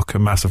 points. So look, a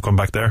massive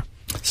comeback there.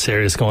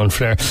 Serious going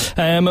for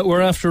there.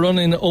 We're after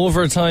running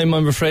overtime,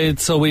 I'm afraid,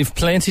 so we've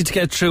plenty to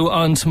get through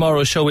on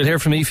tomorrow's show. We'll hear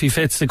from Aoife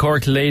Fitz, the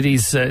Cork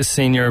Ladies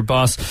senior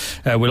boss.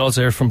 We'll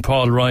also hear from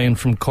Paul Ryan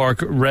from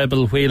Cork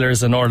Rebel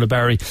Wheelers and Orla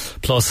Barry,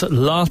 plus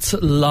lots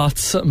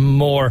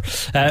more.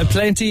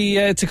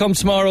 Plenty to come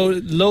tomorrow.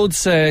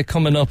 Loads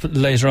coming up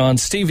later on.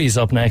 Stevie's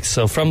up next.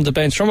 So from the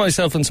bench, from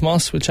myself and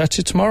Smoss, we'll chat to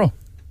you tomorrow.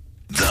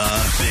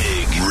 The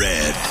Big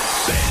Red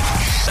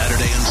Bench,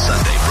 Saturday and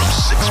Sunday from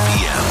 6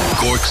 p.m.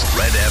 Cork's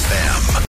Red FM.